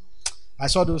things. I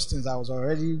saw those things. I was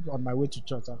already on my way to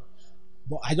church.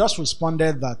 But I just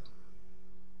responded that,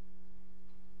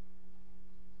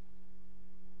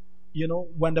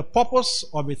 when the purpose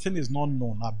of a thing is not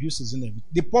known, abuse is inevitable.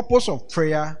 The purpose of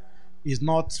prayer is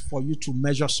not for you to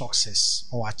measure success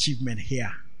or achievement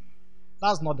here.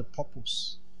 That's not the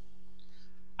purpose.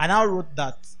 And I wrote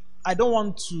that I don't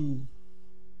want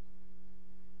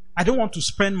to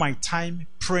spend my time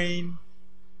praying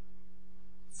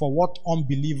for what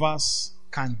unbelievers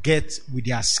can get with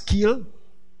their skill,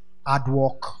 hard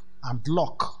work, and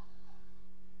luck.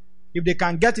 If they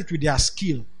can get it with their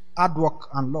skill, hard work,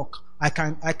 and luck, I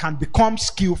can become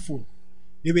skillful.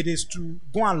 If it is to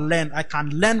go and learn, I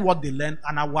can learn what they learn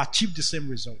and I will achieve the same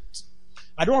result.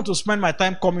 I don't want to spend my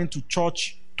time coming to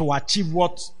church to achieve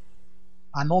what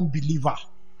an unbeliever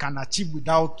can achieve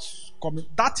without coming.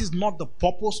 That is not the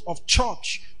purpose of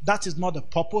church. That is not the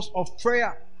purpose of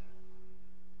prayer.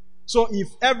 So if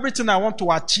everything I want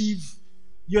to achieve,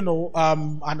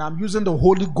 and I'm using the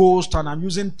Holy Ghost and I'm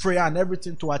using prayer and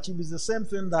everything to achieve, is the same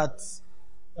thing that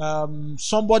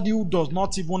somebody who does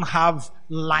not even have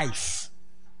life,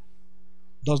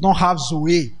 does not have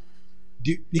Zoe,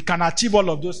 he can achieve all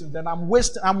of those things. Then I'm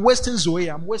wasting Zoe,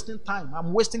 I'm wasting time,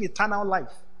 I'm wasting eternal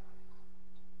life.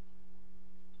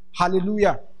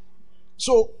 Hallelujah.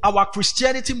 So our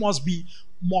Christianity must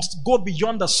go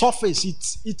beyond the surface.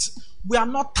 We are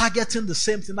not targeting the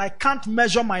same thing. I can't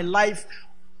measure my life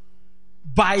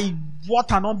by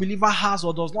what an unbeliever has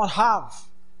or does not have.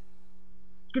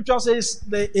 Scripture says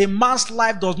a man's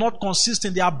life does not consist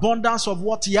in the abundance of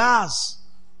what he has.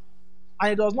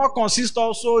 And it does not consist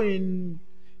also in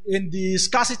the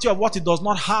scarcity of what he does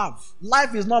not have.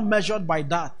 Life is not measured by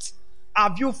that.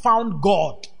 Have you found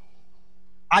God?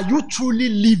 Are you truly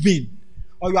living?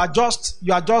 Or you are just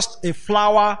a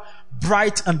flower,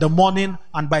 bright in the morning,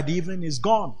 and by the evening is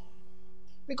gone?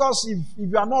 Because if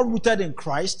you are not rooted in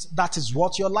Christ, that is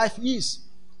what your life is.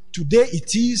 Today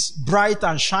it is bright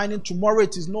and shining. Tomorrow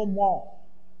it is no more.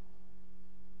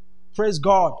 Praise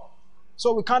God.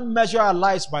 So we can't measure our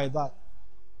lives by that.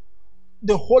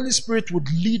 The Holy Spirit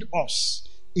would lead us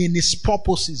in His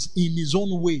purposes, in His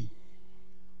own way.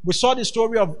 We saw the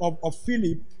story of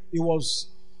Philip.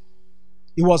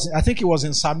 I think it was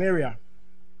in Samaria,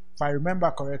 if I remember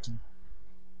correctly.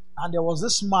 And there was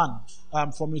this man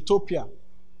from Ethiopia.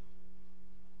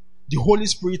 The Holy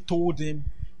Spirit told him,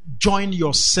 join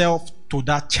yourself to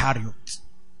that chariot.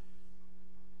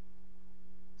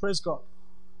 Praise God.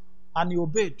 And he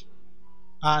obeyed.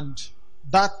 And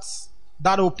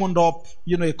that opened up,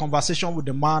 a conversation with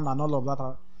the man and all of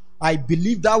that. I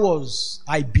believe that was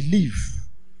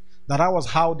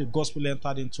how the gospel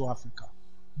entered into Africa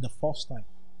the first time.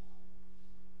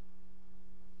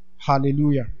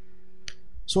 Hallelujah.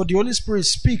 So the Holy Spirit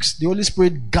speaks, the Holy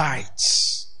Spirit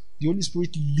guides, the Holy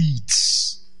Spirit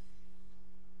leads.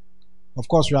 Of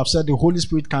course, we have said the Holy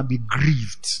Spirit can be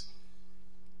grieved.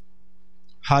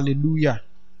 Hallelujah.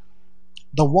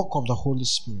 The work of the Holy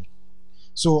Spirit.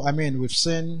 So, we've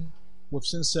seen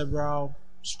several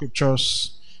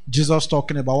scriptures. Jesus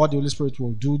talking about what the Holy Spirit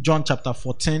will do. John chapter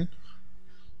 14,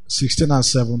 16 and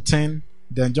 17.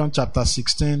 Then John chapter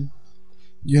 16.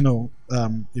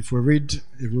 If we read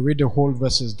the whole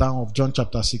verses down of John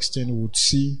chapter 16, we would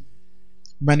see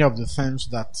many of the things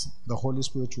that the Holy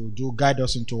Spirit will do. Guide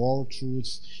us into all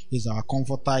truth. Is our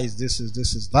comforter. Is this,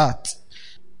 is that.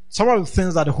 Some of the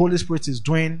things that the Holy Spirit is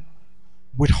doing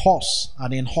with us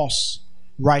and in us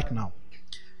right now.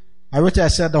 I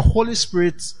said the Holy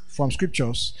Spirit from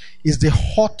scriptures is the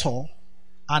author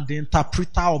and the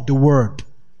interpreter of the word.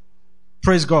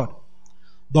 Praise God.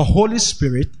 The Holy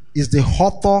Spirit is the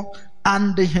author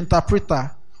and the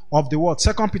interpreter of the word.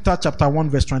 2 Peter chapter 1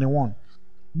 verse 21.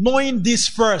 Knowing this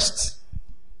first,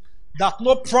 that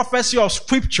no prophecy of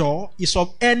scripture is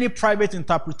of any private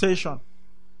interpretation.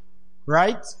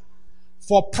 Right?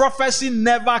 For prophecy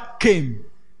never came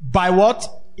by what?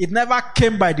 It never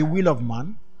came by the will of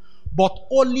man, but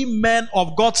only men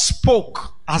of God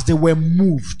spoke as they were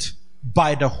moved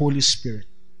by the Holy Spirit.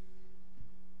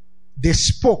 They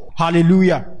spoke.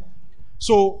 Hallelujah.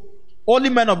 So Only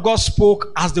men of God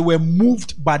spoke as they were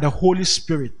moved by the Holy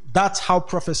Spirit. That's how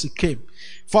prophecy came.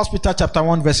 1 Peter chapter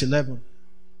 1 verse 11.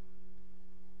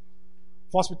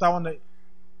 1 Peter 1,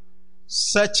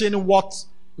 searching what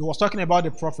he was talking about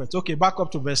the prophets. Okay, back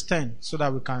up to verse 10 so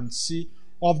that we can see.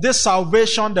 Of this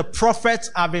salvation, the prophets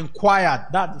have inquired.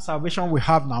 That's the salvation we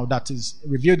have now that is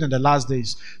revealed in the last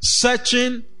days.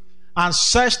 Searching and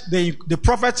searched, the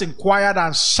prophets inquired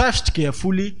and searched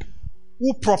carefully,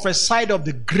 who prophesied of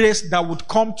the grace that would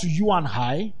come to you and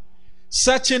I,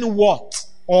 searching what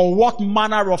or what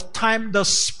manner of time the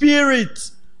Spirit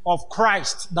of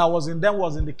Christ that was in them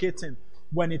was indicating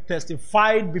when he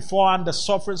testified beforehand the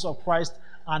sufferings of Christ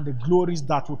and the glories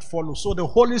that would follow. So the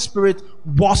Holy Spirit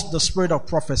was the spirit of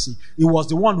prophecy. He was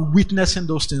the one witnessing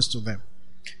those things to them.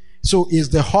 So he's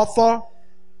the author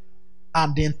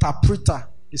and the interpreter.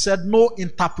 He said no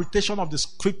interpretation of the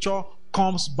scripture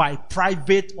comes by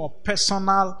private or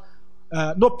personal.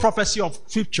 No prophecy of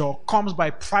scripture comes by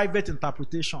private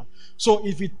interpretation. So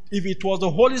if it was the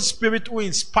Holy Spirit who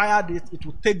inspired it, it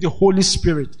would take the Holy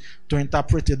Spirit to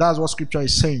interpret it. That's what scripture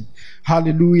is saying.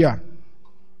 Hallelujah.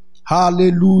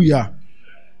 Hallelujah.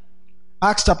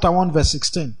 Acts chapter 1 verse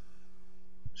 16.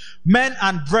 Men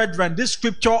and brethren, this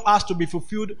scripture has to be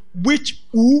fulfilled, which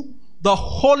who the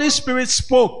Holy Spirit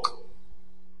spoke.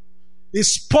 He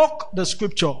spoke the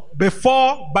scripture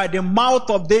before by the mouth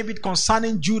of David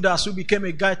concerning Judas, who became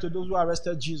a guide to those who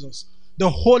arrested Jesus. The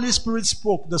Holy Spirit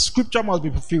spoke. The scripture must be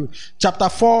fulfilled. Chapter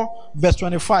 4 verse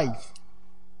 25.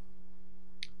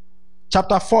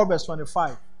 Chapter 4 verse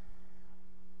 25.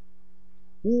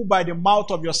 Who by the mouth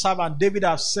of your servant David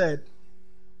have said.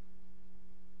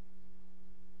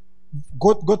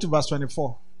 Go to verse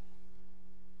 24.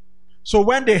 So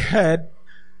when they heard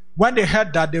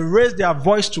that, they raised their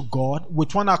voice to God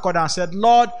with one accord and said,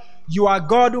 Lord, you are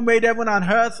God who made heaven and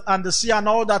earth and the sea and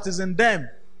all that is in them.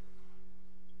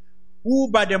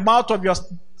 Who by the mouth of your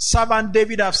servant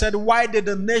David have said, why did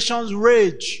the nations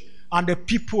rage and the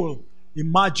people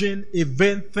imagine a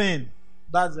vain thing?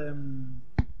 That's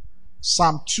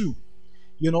Psalm 2.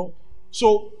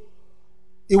 So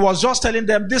it was just telling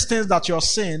them these things that you're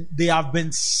saying, they have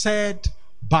been said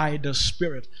by the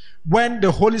Spirit. When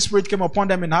the Holy Spirit came upon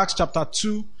them in Acts chapter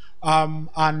 2,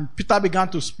 and Peter began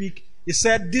to speak, he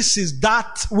said, this is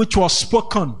that which was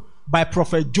spoken by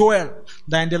prophet Joel,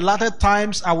 that in the latter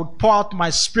times I would pour out my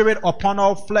spirit upon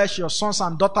all flesh. Your sons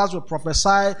and daughters will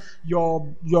prophesy,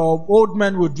 your old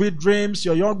men will dream dreams,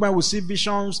 your young men will see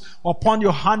visions. Upon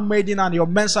your handmaiden and your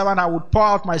manservant I would pour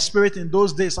out my spirit in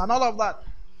those days, and all of that.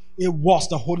 It was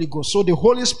the Holy Ghost. So the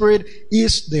Holy Spirit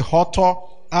is the author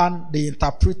and the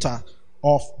interpreter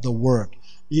of the word.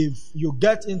 If you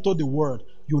get into the word,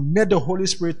 you need the Holy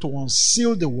Spirit to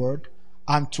unseal the word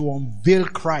and to unveil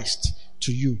Christ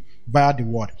to you via the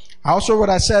word. Also what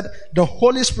I said, the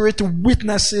Holy Spirit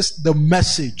witnesses the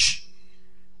message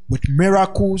with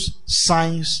miracles,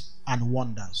 signs, and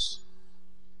wonders.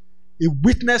 It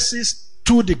witnesses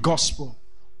to the gospel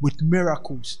with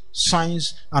miracles,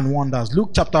 signs, and wonders.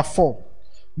 Luke chapter 4.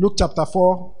 Luke chapter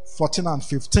 4, 14 and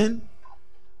 15.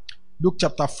 Luke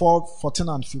chapter 4, 14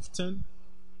 and 15.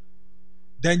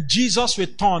 Then Jesus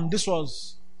returned. This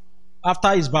was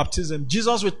after his baptism.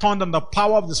 Jesus returned in the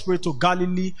power of the Spirit to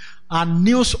Galilee, and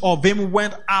news of him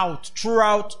went out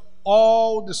throughout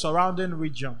all the surrounding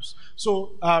regions.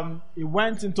 So he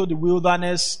went into the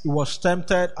wilderness, he was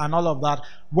tempted and all of that.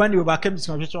 When he overcame this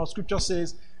temptation, scripture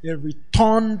says he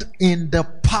returned in the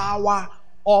power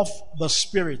of the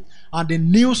Spirit. And the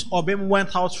news of him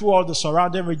went out through all the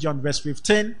surrounding region. Verse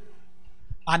 15.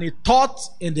 And he taught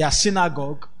in their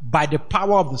synagogue by the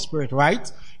power of the Spirit,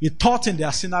 right? He taught in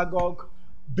their synagogue,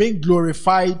 being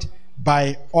glorified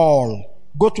by all.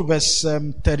 Go to verse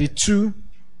 32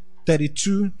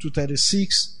 to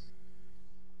 36.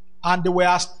 And they were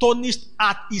astonished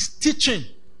at his teaching,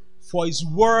 for his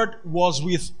word was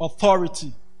with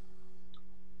authority.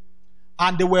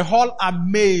 And they were all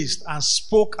amazed and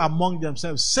spoke among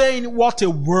themselves, saying, what a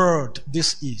word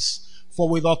this is. For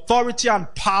with authority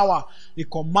and power he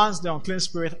commands the unclean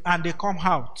spirit, and they come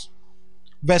out.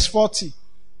 Verse 40.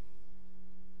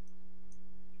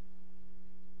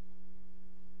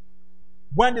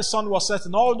 When the sun was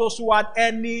setting, all those who had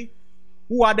any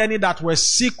that were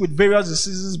sick with various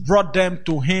diseases brought them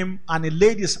to him, and he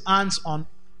laid his hands on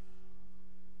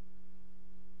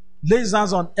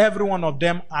every one of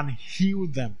them and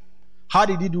healed them. How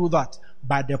did he do that?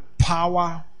 By the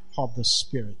power of the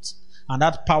Spirit. And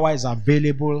that power is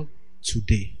available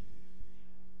today.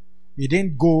 He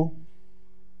didn't go.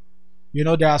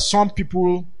 There are some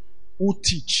people who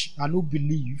teach and who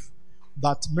believe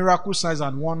that miracle signs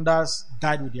and wonders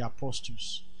died with the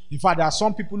apostles. In fact, there are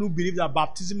some people who believe that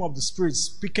baptism of the Spirit,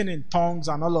 speaking in tongues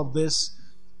and all of this,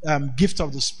 gift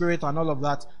of the Spirit and all of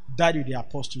that, died with the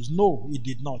apostles. No, it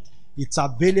did not. It's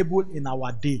available in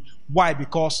our day. Why?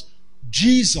 Because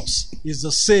Jesus is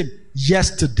the same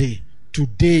yesterday,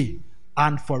 today,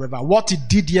 and forever. What he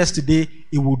did yesterday,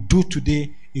 he will do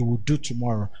today, he will do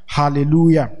tomorrow.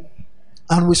 Hallelujah.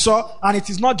 And we saw, and it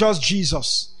is not just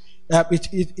Jesus.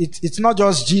 It's not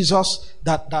just Jesus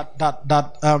that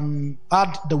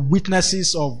had the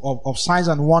witnesses of signs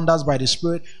and wonders by the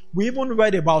Spirit. We even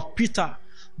read about Peter,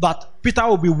 that Peter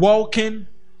will be walking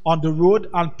on the road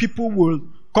and people will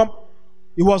come.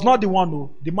 He was not the one who,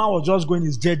 the man was just going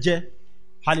his jeje.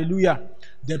 Hallelujah.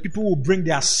 Then people will bring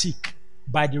their sick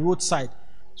by the roadside,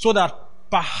 so that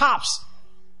perhaps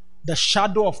the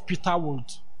shadow of Peter would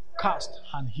cast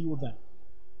and heal them.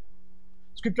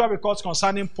 Scripture records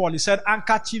concerning Paul, he said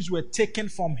handkerchiefs were taken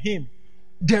from him.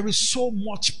 There is so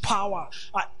much power.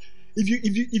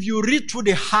 If you read through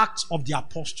the Acts of the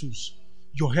Apostles,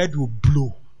 your head will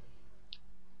blow.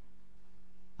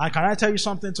 And can I tell you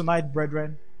something tonight,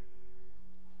 brethren?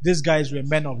 These guys were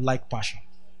men of like passion.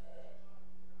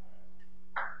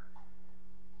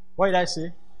 What did I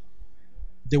say?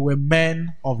 They were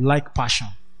men of like passion.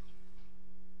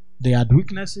 They had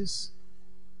weaknesses.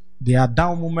 They had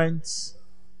down moments.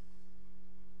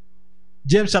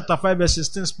 James chapter 5 verse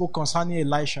 16 spoke concerning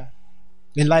Elijah.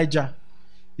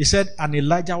 He said, and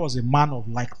Elijah was a man of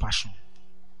like passion.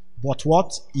 But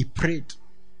what? He prayed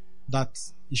that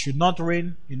it should not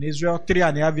rain in Israel.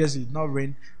 3.5 years it did not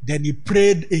rain. Then he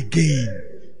prayed again,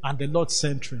 and the Lord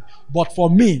sent rain. But for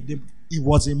me, he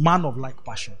was a man of like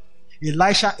passion.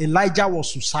 Elijah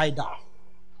was suicidal.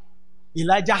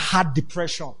 Elijah had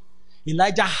depression.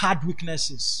 Elijah had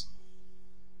weaknesses.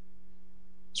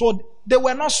 So they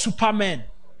were not supermen.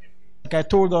 Like I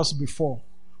told us before,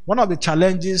 one of the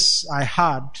challenges I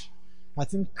had, I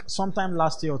think sometime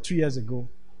last year or 2 years ago,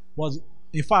 was,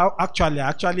 if I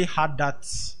actually had that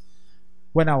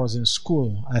when I was in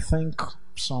school. I think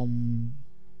some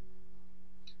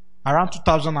around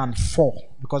 2004,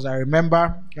 because I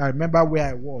remember where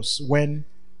I was when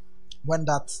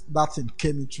that thing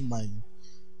came into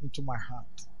my heart.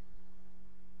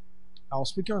 I was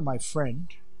speaking with my friend.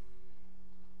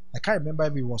 I can't remember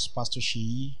if it was Pastor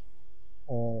Sheyi,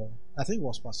 or I think it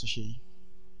was Pastor Sheyi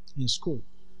in school.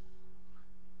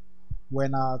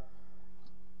 When how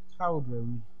old were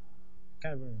we? I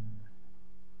can't even remember.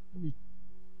 Maybe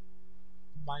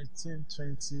 19,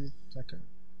 20.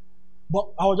 But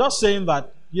I was just saying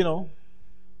that,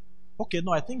 okay,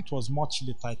 no, I think it was much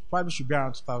later. It probably should be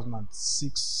around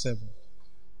 2006, 7.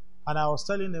 And I was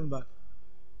telling him that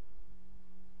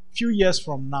few years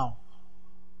from now,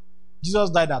 Jesus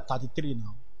died at 33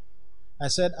 now. I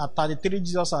said at 33,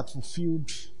 Jesus had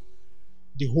fulfilled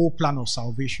the whole plan of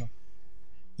salvation.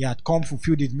 He had come,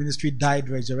 fulfilled his ministry, died,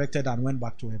 resurrected, and went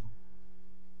back to heaven.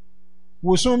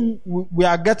 We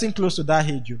are getting close to that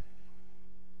age.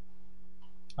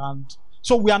 And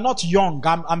so we are not young.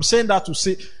 I'm saying that to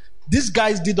say, these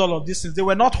guys did all of these things. They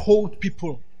were not old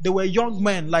people. They were young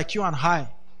men like you and I.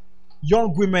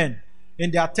 Young women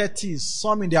in their 30s,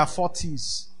 some in their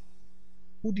 40s.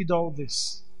 Who did all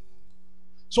this?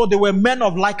 So they were men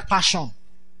of like passion.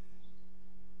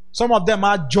 Some of them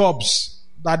had jobs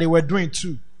that they were doing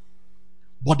too.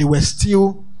 But they were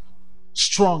still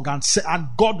strong, and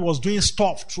God was doing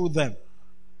stuff through them.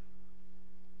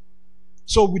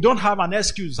 So we don't have an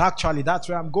excuse. Actually, that's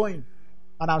where I'm going.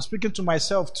 And I'm speaking to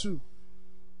myself too.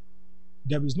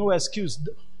 There is no excuse.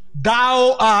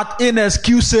 Thou art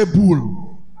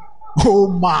inexcusable. Oh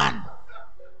man.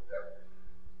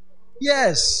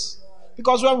 Yes.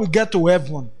 Because when we get to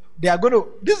heaven, they are going to,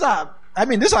 these are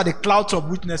the clouds of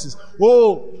witnesses.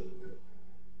 Oh,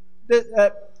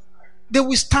 they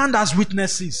will stand as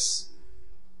witnesses.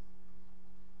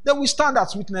 They will stand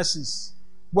as witnesses.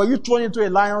 Were you thrown into a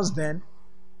lion's den?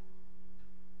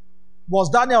 Was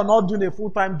Daniel not doing a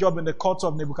full-time job in the court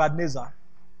of Nebuchadnezzar?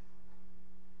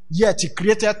 Yet he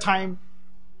created time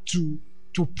to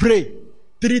pray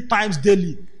 3 times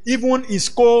daily. Even his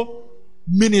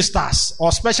co-ministers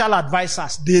or special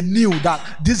advisors, they knew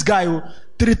that this guy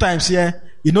 3 times here,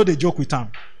 they joke with him.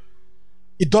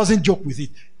 He doesn't joke with it.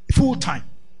 Full time.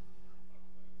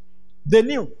 They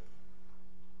knew.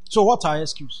 So what are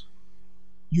excuse?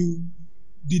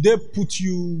 Did they put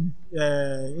you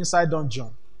inside dungeon?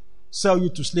 Sell you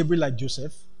to slavery like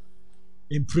Joseph?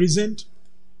 Imprisoned?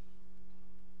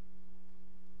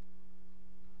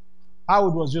 How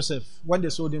old was Joseph when they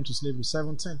sold him to slavery?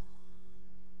 17.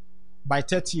 By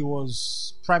 30, he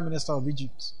was prime minister of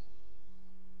Egypt.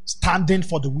 Standing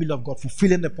for the will of God,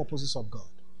 fulfilling the purposes of God.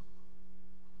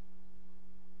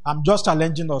 I'm just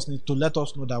challenging us to let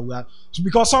us know that we are,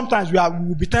 because sometimes we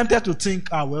will be tempted to think,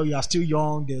 well, you are still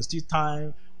young, there's still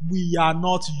time. We are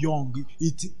not young.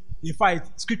 In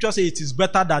fact, scripture says it is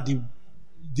better that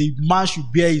the man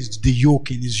should bear the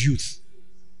yoke in his youth.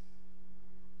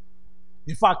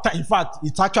 In fact,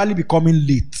 it's actually becoming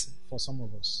late for some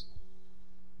of us.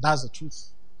 That's the truth.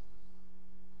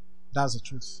 That's the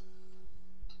truth.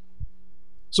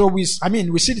 So we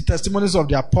see the testimonies of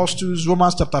the apostles,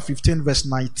 Romans chapter 15, verse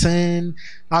 19,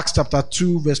 Acts chapter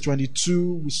 2, verse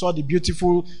 22. We saw the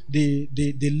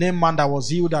lame man that was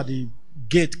healed at the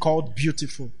gate called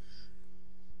Beautiful.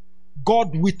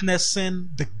 God witnessing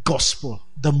the gospel,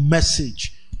 the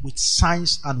message, with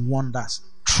signs and wonders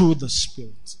through the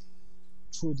Spirit.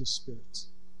 Through the Spirit.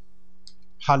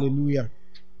 Hallelujah.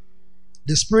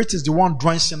 The Spirit is the one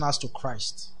drawing sinners to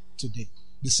Christ today.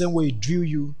 The same way He drew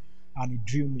you and He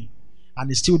drew me. And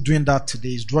He's still doing that today.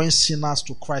 He's drawing sinners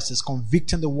to Christ. He's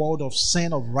convicting the world of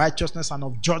sin, of righteousness, and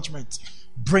of judgment.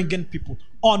 Bringing people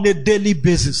on a daily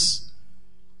basis.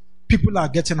 People are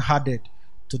getting added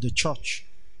to the church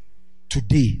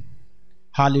today.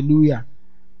 Hallelujah.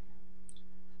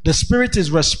 The Spirit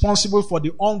is responsible for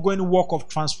the ongoing work of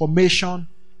transformation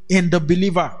in the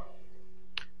believer.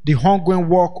 The ongoing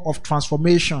work of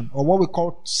transformation, or what we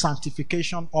call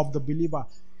sanctification of the believer,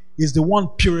 is the one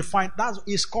purifying. That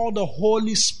is called the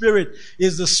Holy Spirit.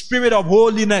 Is the Spirit of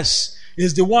holiness.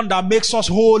 Is the one that makes us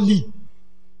holy.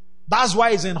 That's why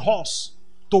it's in us,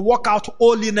 to work out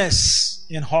holiness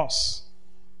in us.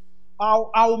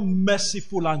 How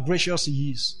merciful and gracious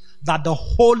He is, that the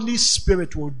Holy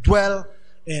Spirit will dwell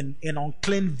in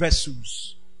unclean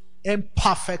vessels,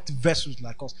 imperfect vessels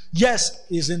like us. Yes,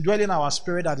 He's indwelling our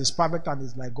spirit that is perfect and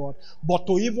is like God, but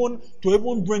to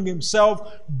even bring Himself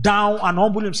down and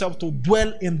humble Himself to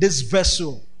dwell in this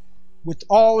vessel with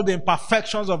all the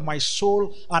imperfections of my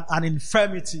soul and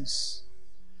infirmities,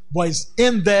 but He's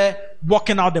in there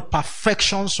working out the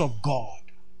perfections of God,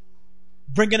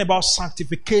 bringing about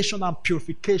sanctification and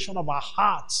purification of our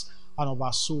hearts and of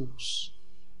our souls.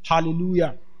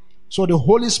 Hallelujah. So the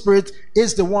Holy Spirit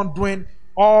is the one doing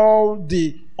all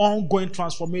the ongoing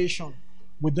transformation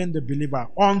within the believer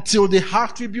until the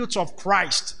attributes of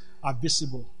Christ are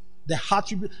visible. The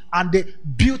attribute and the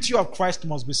beauty of Christ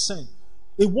must be seen.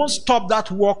 It won't stop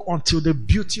that work until the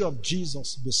beauty of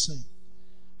Jesus be seen.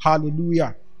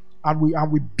 Hallelujah. And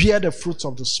we bear the fruits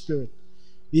of the Spirit.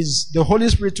 The Holy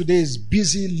Spirit today is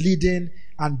busy leading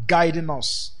and guiding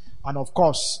us. And of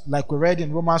course, like we read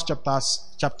in Romans chapter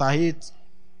 8,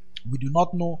 we do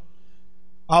not know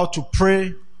how to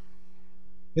pray.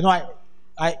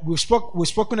 We've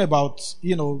spoken about,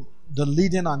 the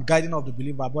leading and guiding of the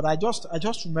believer, but I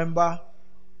just remember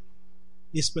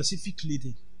a specific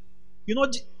leading.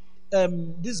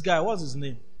 This guy, what's his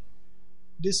name?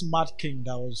 This mad king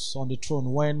that was on the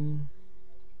throne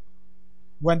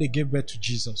when they gave birth to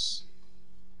Jesus.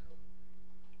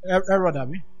 Herod,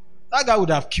 that guy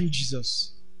would have killed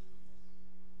Jesus.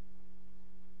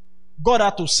 God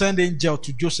had to send an angel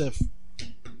to Joseph.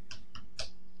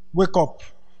 Wake up.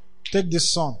 Take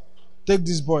this son. Take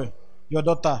this boy. Your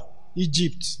daughter.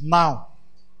 Egypt. Now.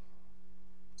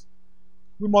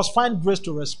 We must find grace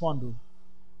to respond, though.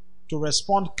 To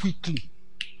respond quickly.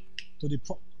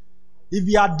 If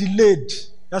he had delayed,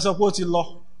 that's a quote in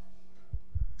law.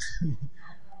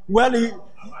 Well,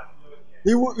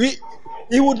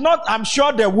 he would not. I'm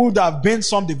sure there would have been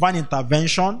some divine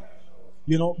intervention.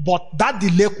 But that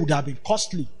delay could have been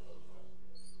costly.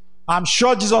 I'm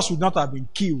sure Jesus would not have been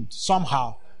killed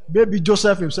somehow. Maybe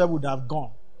Joseph himself would have gone.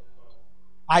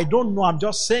 I don't know, I'm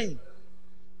just saying.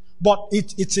 But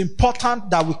it's important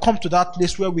that we come to that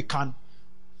place where we can,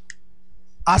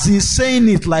 as he's saying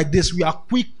it like this, we are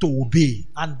quick to obey.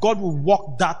 And God will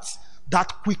work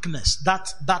that quickness,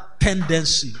 that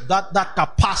tendency, that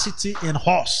capacity in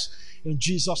us. In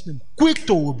Jesus' name. Quick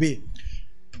to obey.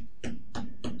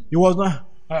 He was not,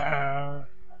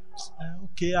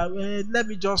 okay, let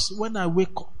me just, when I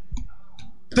wake up,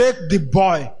 take the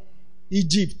boy,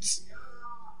 Egypt,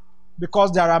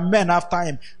 because there are men after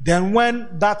him. Then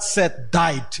when that Seth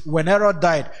died, when Herod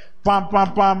died,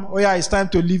 oh yeah, it's time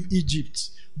to leave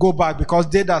Egypt. Go back, because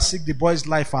they that seek the boy's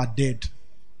life are dead.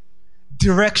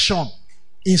 Direction,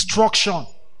 instruction,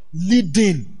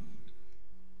 leading.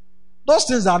 Those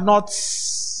things are not,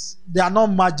 they are not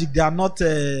magic. They are not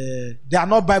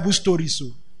Bible stories. So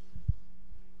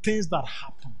things that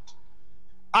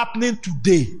happening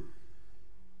today.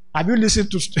 Have you listened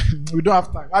to? We don't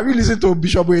have time. Have you listened to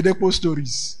Bishop Oyedepo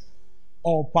stories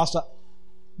or Pastor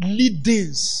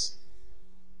leadings?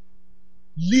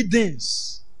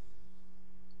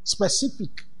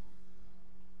 Specific.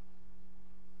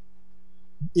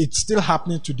 It's still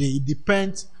happening today. It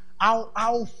depends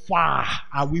how far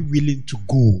are we willing to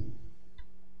go?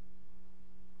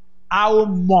 How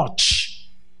much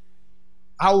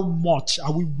are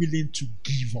we willing to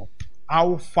give up?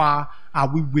 How far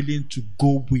are we willing to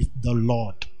go with the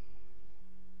Lord?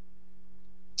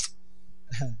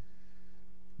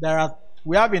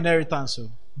 We have inheritance,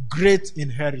 so great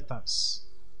inheritance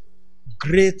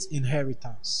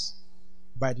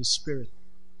by the Spirit.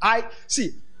 I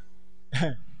see.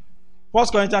 1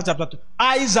 Corinthians chapter 2.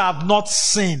 Eyes have not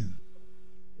seen.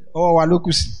 Oh,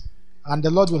 Alokusi. And the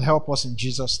Lord will help us in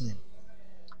Jesus' name.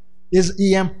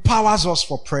 He empowers us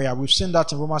for prayer. We've seen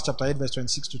that in Romans chapter 8, verse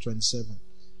 26 to 27.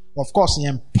 Of course, He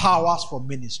empowers for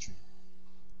ministry.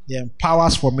 He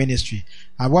empowers for ministry.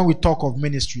 And when we talk of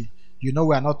ministry, we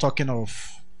are not talking of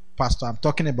pastor. I'm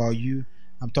talking about you.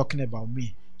 I'm talking about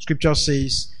me. Scripture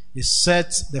says, He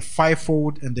sets the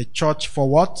fivefold in the church for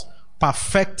what?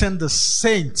 Perfecting the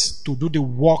saints to do the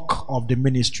work of the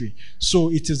ministry.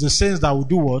 So it is the saints that will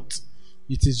do what?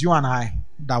 It is you and I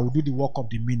that will do the work of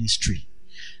the ministry.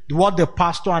 What the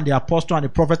pastor and the apostle and the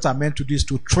prophets are meant to do is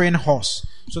to train us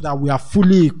so that we are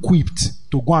fully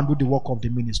equipped to go and do the work of the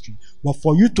ministry. But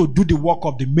for you to do the work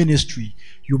of the ministry,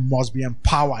 you must be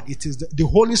empowered. It is the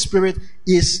Holy Spirit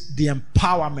is the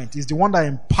empowerment. It's the one that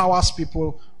empowers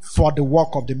people for the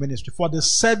work of the ministry, for the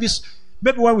service.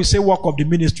 Maybe when we say work of the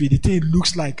ministry, the thing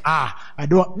looks like,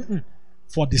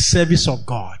 for the service of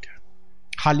God.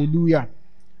 Hallelujah.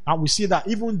 And we see that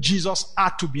even Jesus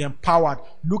had to be empowered.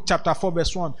 Luke chapter 4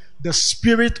 verse 1. The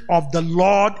Spirit of the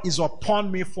Lord is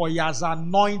upon me, for He has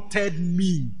anointed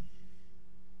me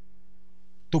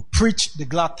to preach the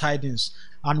glad tidings.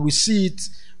 And we see it,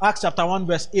 Acts chapter 1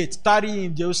 verse 8. Tarry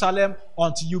in Jerusalem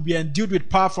until you be endued with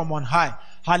power from on high.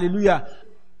 Hallelujah.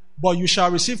 But you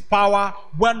shall receive power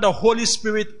when the Holy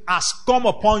Spirit has come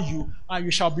upon you, and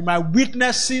you shall be my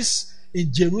witnesses in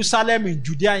Jerusalem, in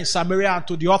Judea, in Samaria, and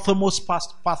to the uttermost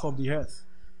path of the earth.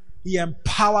 He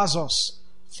empowers us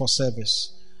for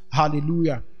service.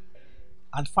 Hallelujah.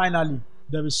 And finally,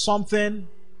 there is something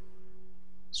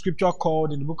Scripture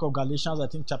called in the book of Galatians, I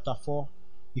think chapter 4,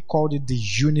 he called it the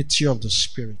unity of the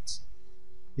Spirit.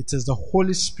 It is the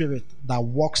Holy Spirit that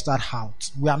works that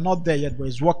out. We are not there yet, but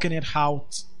He's working it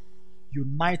out,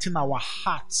 uniting our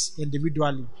hearts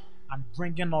individually and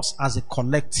bringing us as a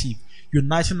collective,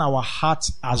 uniting our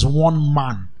hearts as one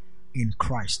man in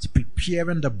Christ,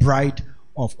 preparing the bride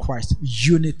of Christ,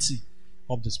 unity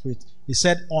of the Spirit. He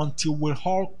said, until we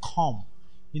all come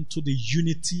into the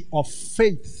unity of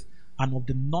faith and of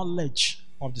the knowledge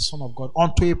of the Son of God,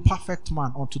 unto a perfect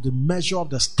man, unto the measure of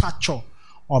the stature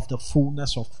of the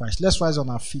fullness of Christ. Let's rise on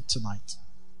our feet tonight.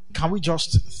 Can we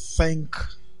just thank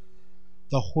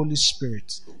the Holy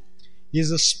Spirit? He is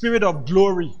the Spirit of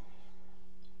glory.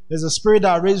 There's a Spirit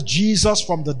that raised Jesus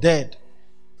from the dead.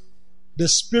 The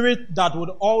Spirit that would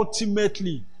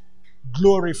ultimately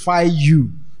glorify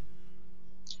you.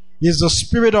 He's the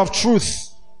Spirit of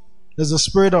truth. There's the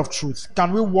Spirit of truth.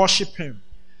 Can we worship Him?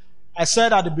 I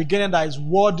said at the beginning that He's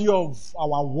worthy of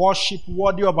our worship,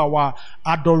 worthy of our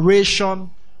adoration,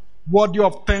 worthy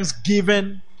of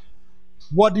thanksgiving,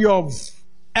 worthy of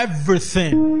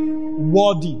everything.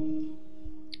 Worthy.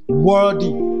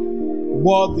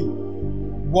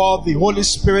 Holy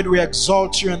Spirit, we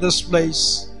exalt you in this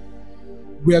place.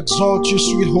 We exalt you,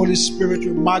 sweet Holy Spirit.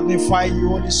 We magnify you,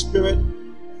 Holy Spirit.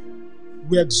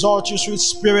 We exalt you, sweet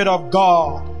Spirit of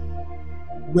God.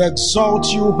 We exalt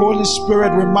you, Holy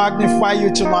Spirit. We magnify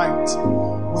you tonight.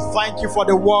 We thank you for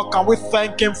the work. Can we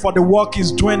thank Him for the work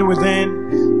He's doing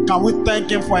within? Can we thank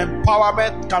Him for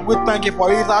empowerment? Can we thank Him for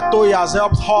hitherto He has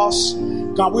helped us?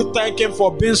 Can we thank Him for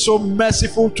being so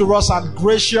merciful to us and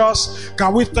gracious?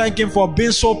 Can we thank Him for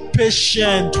being so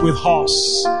patient with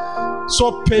us?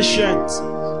 So patient.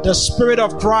 The Spirit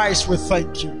of Christ, we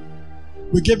thank you.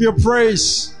 We give you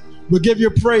praise. We give you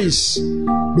praise.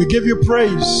 We give you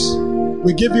praise.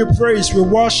 We give you praise. We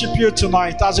worship you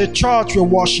tonight. As a church, we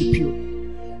worship you.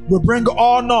 We bring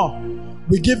honor.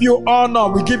 We give you honor.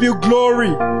 We give you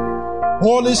glory.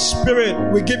 Holy Spirit,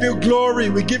 we give you glory,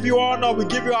 we give you honor, we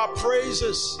give you our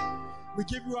praises, we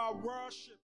give you our worship.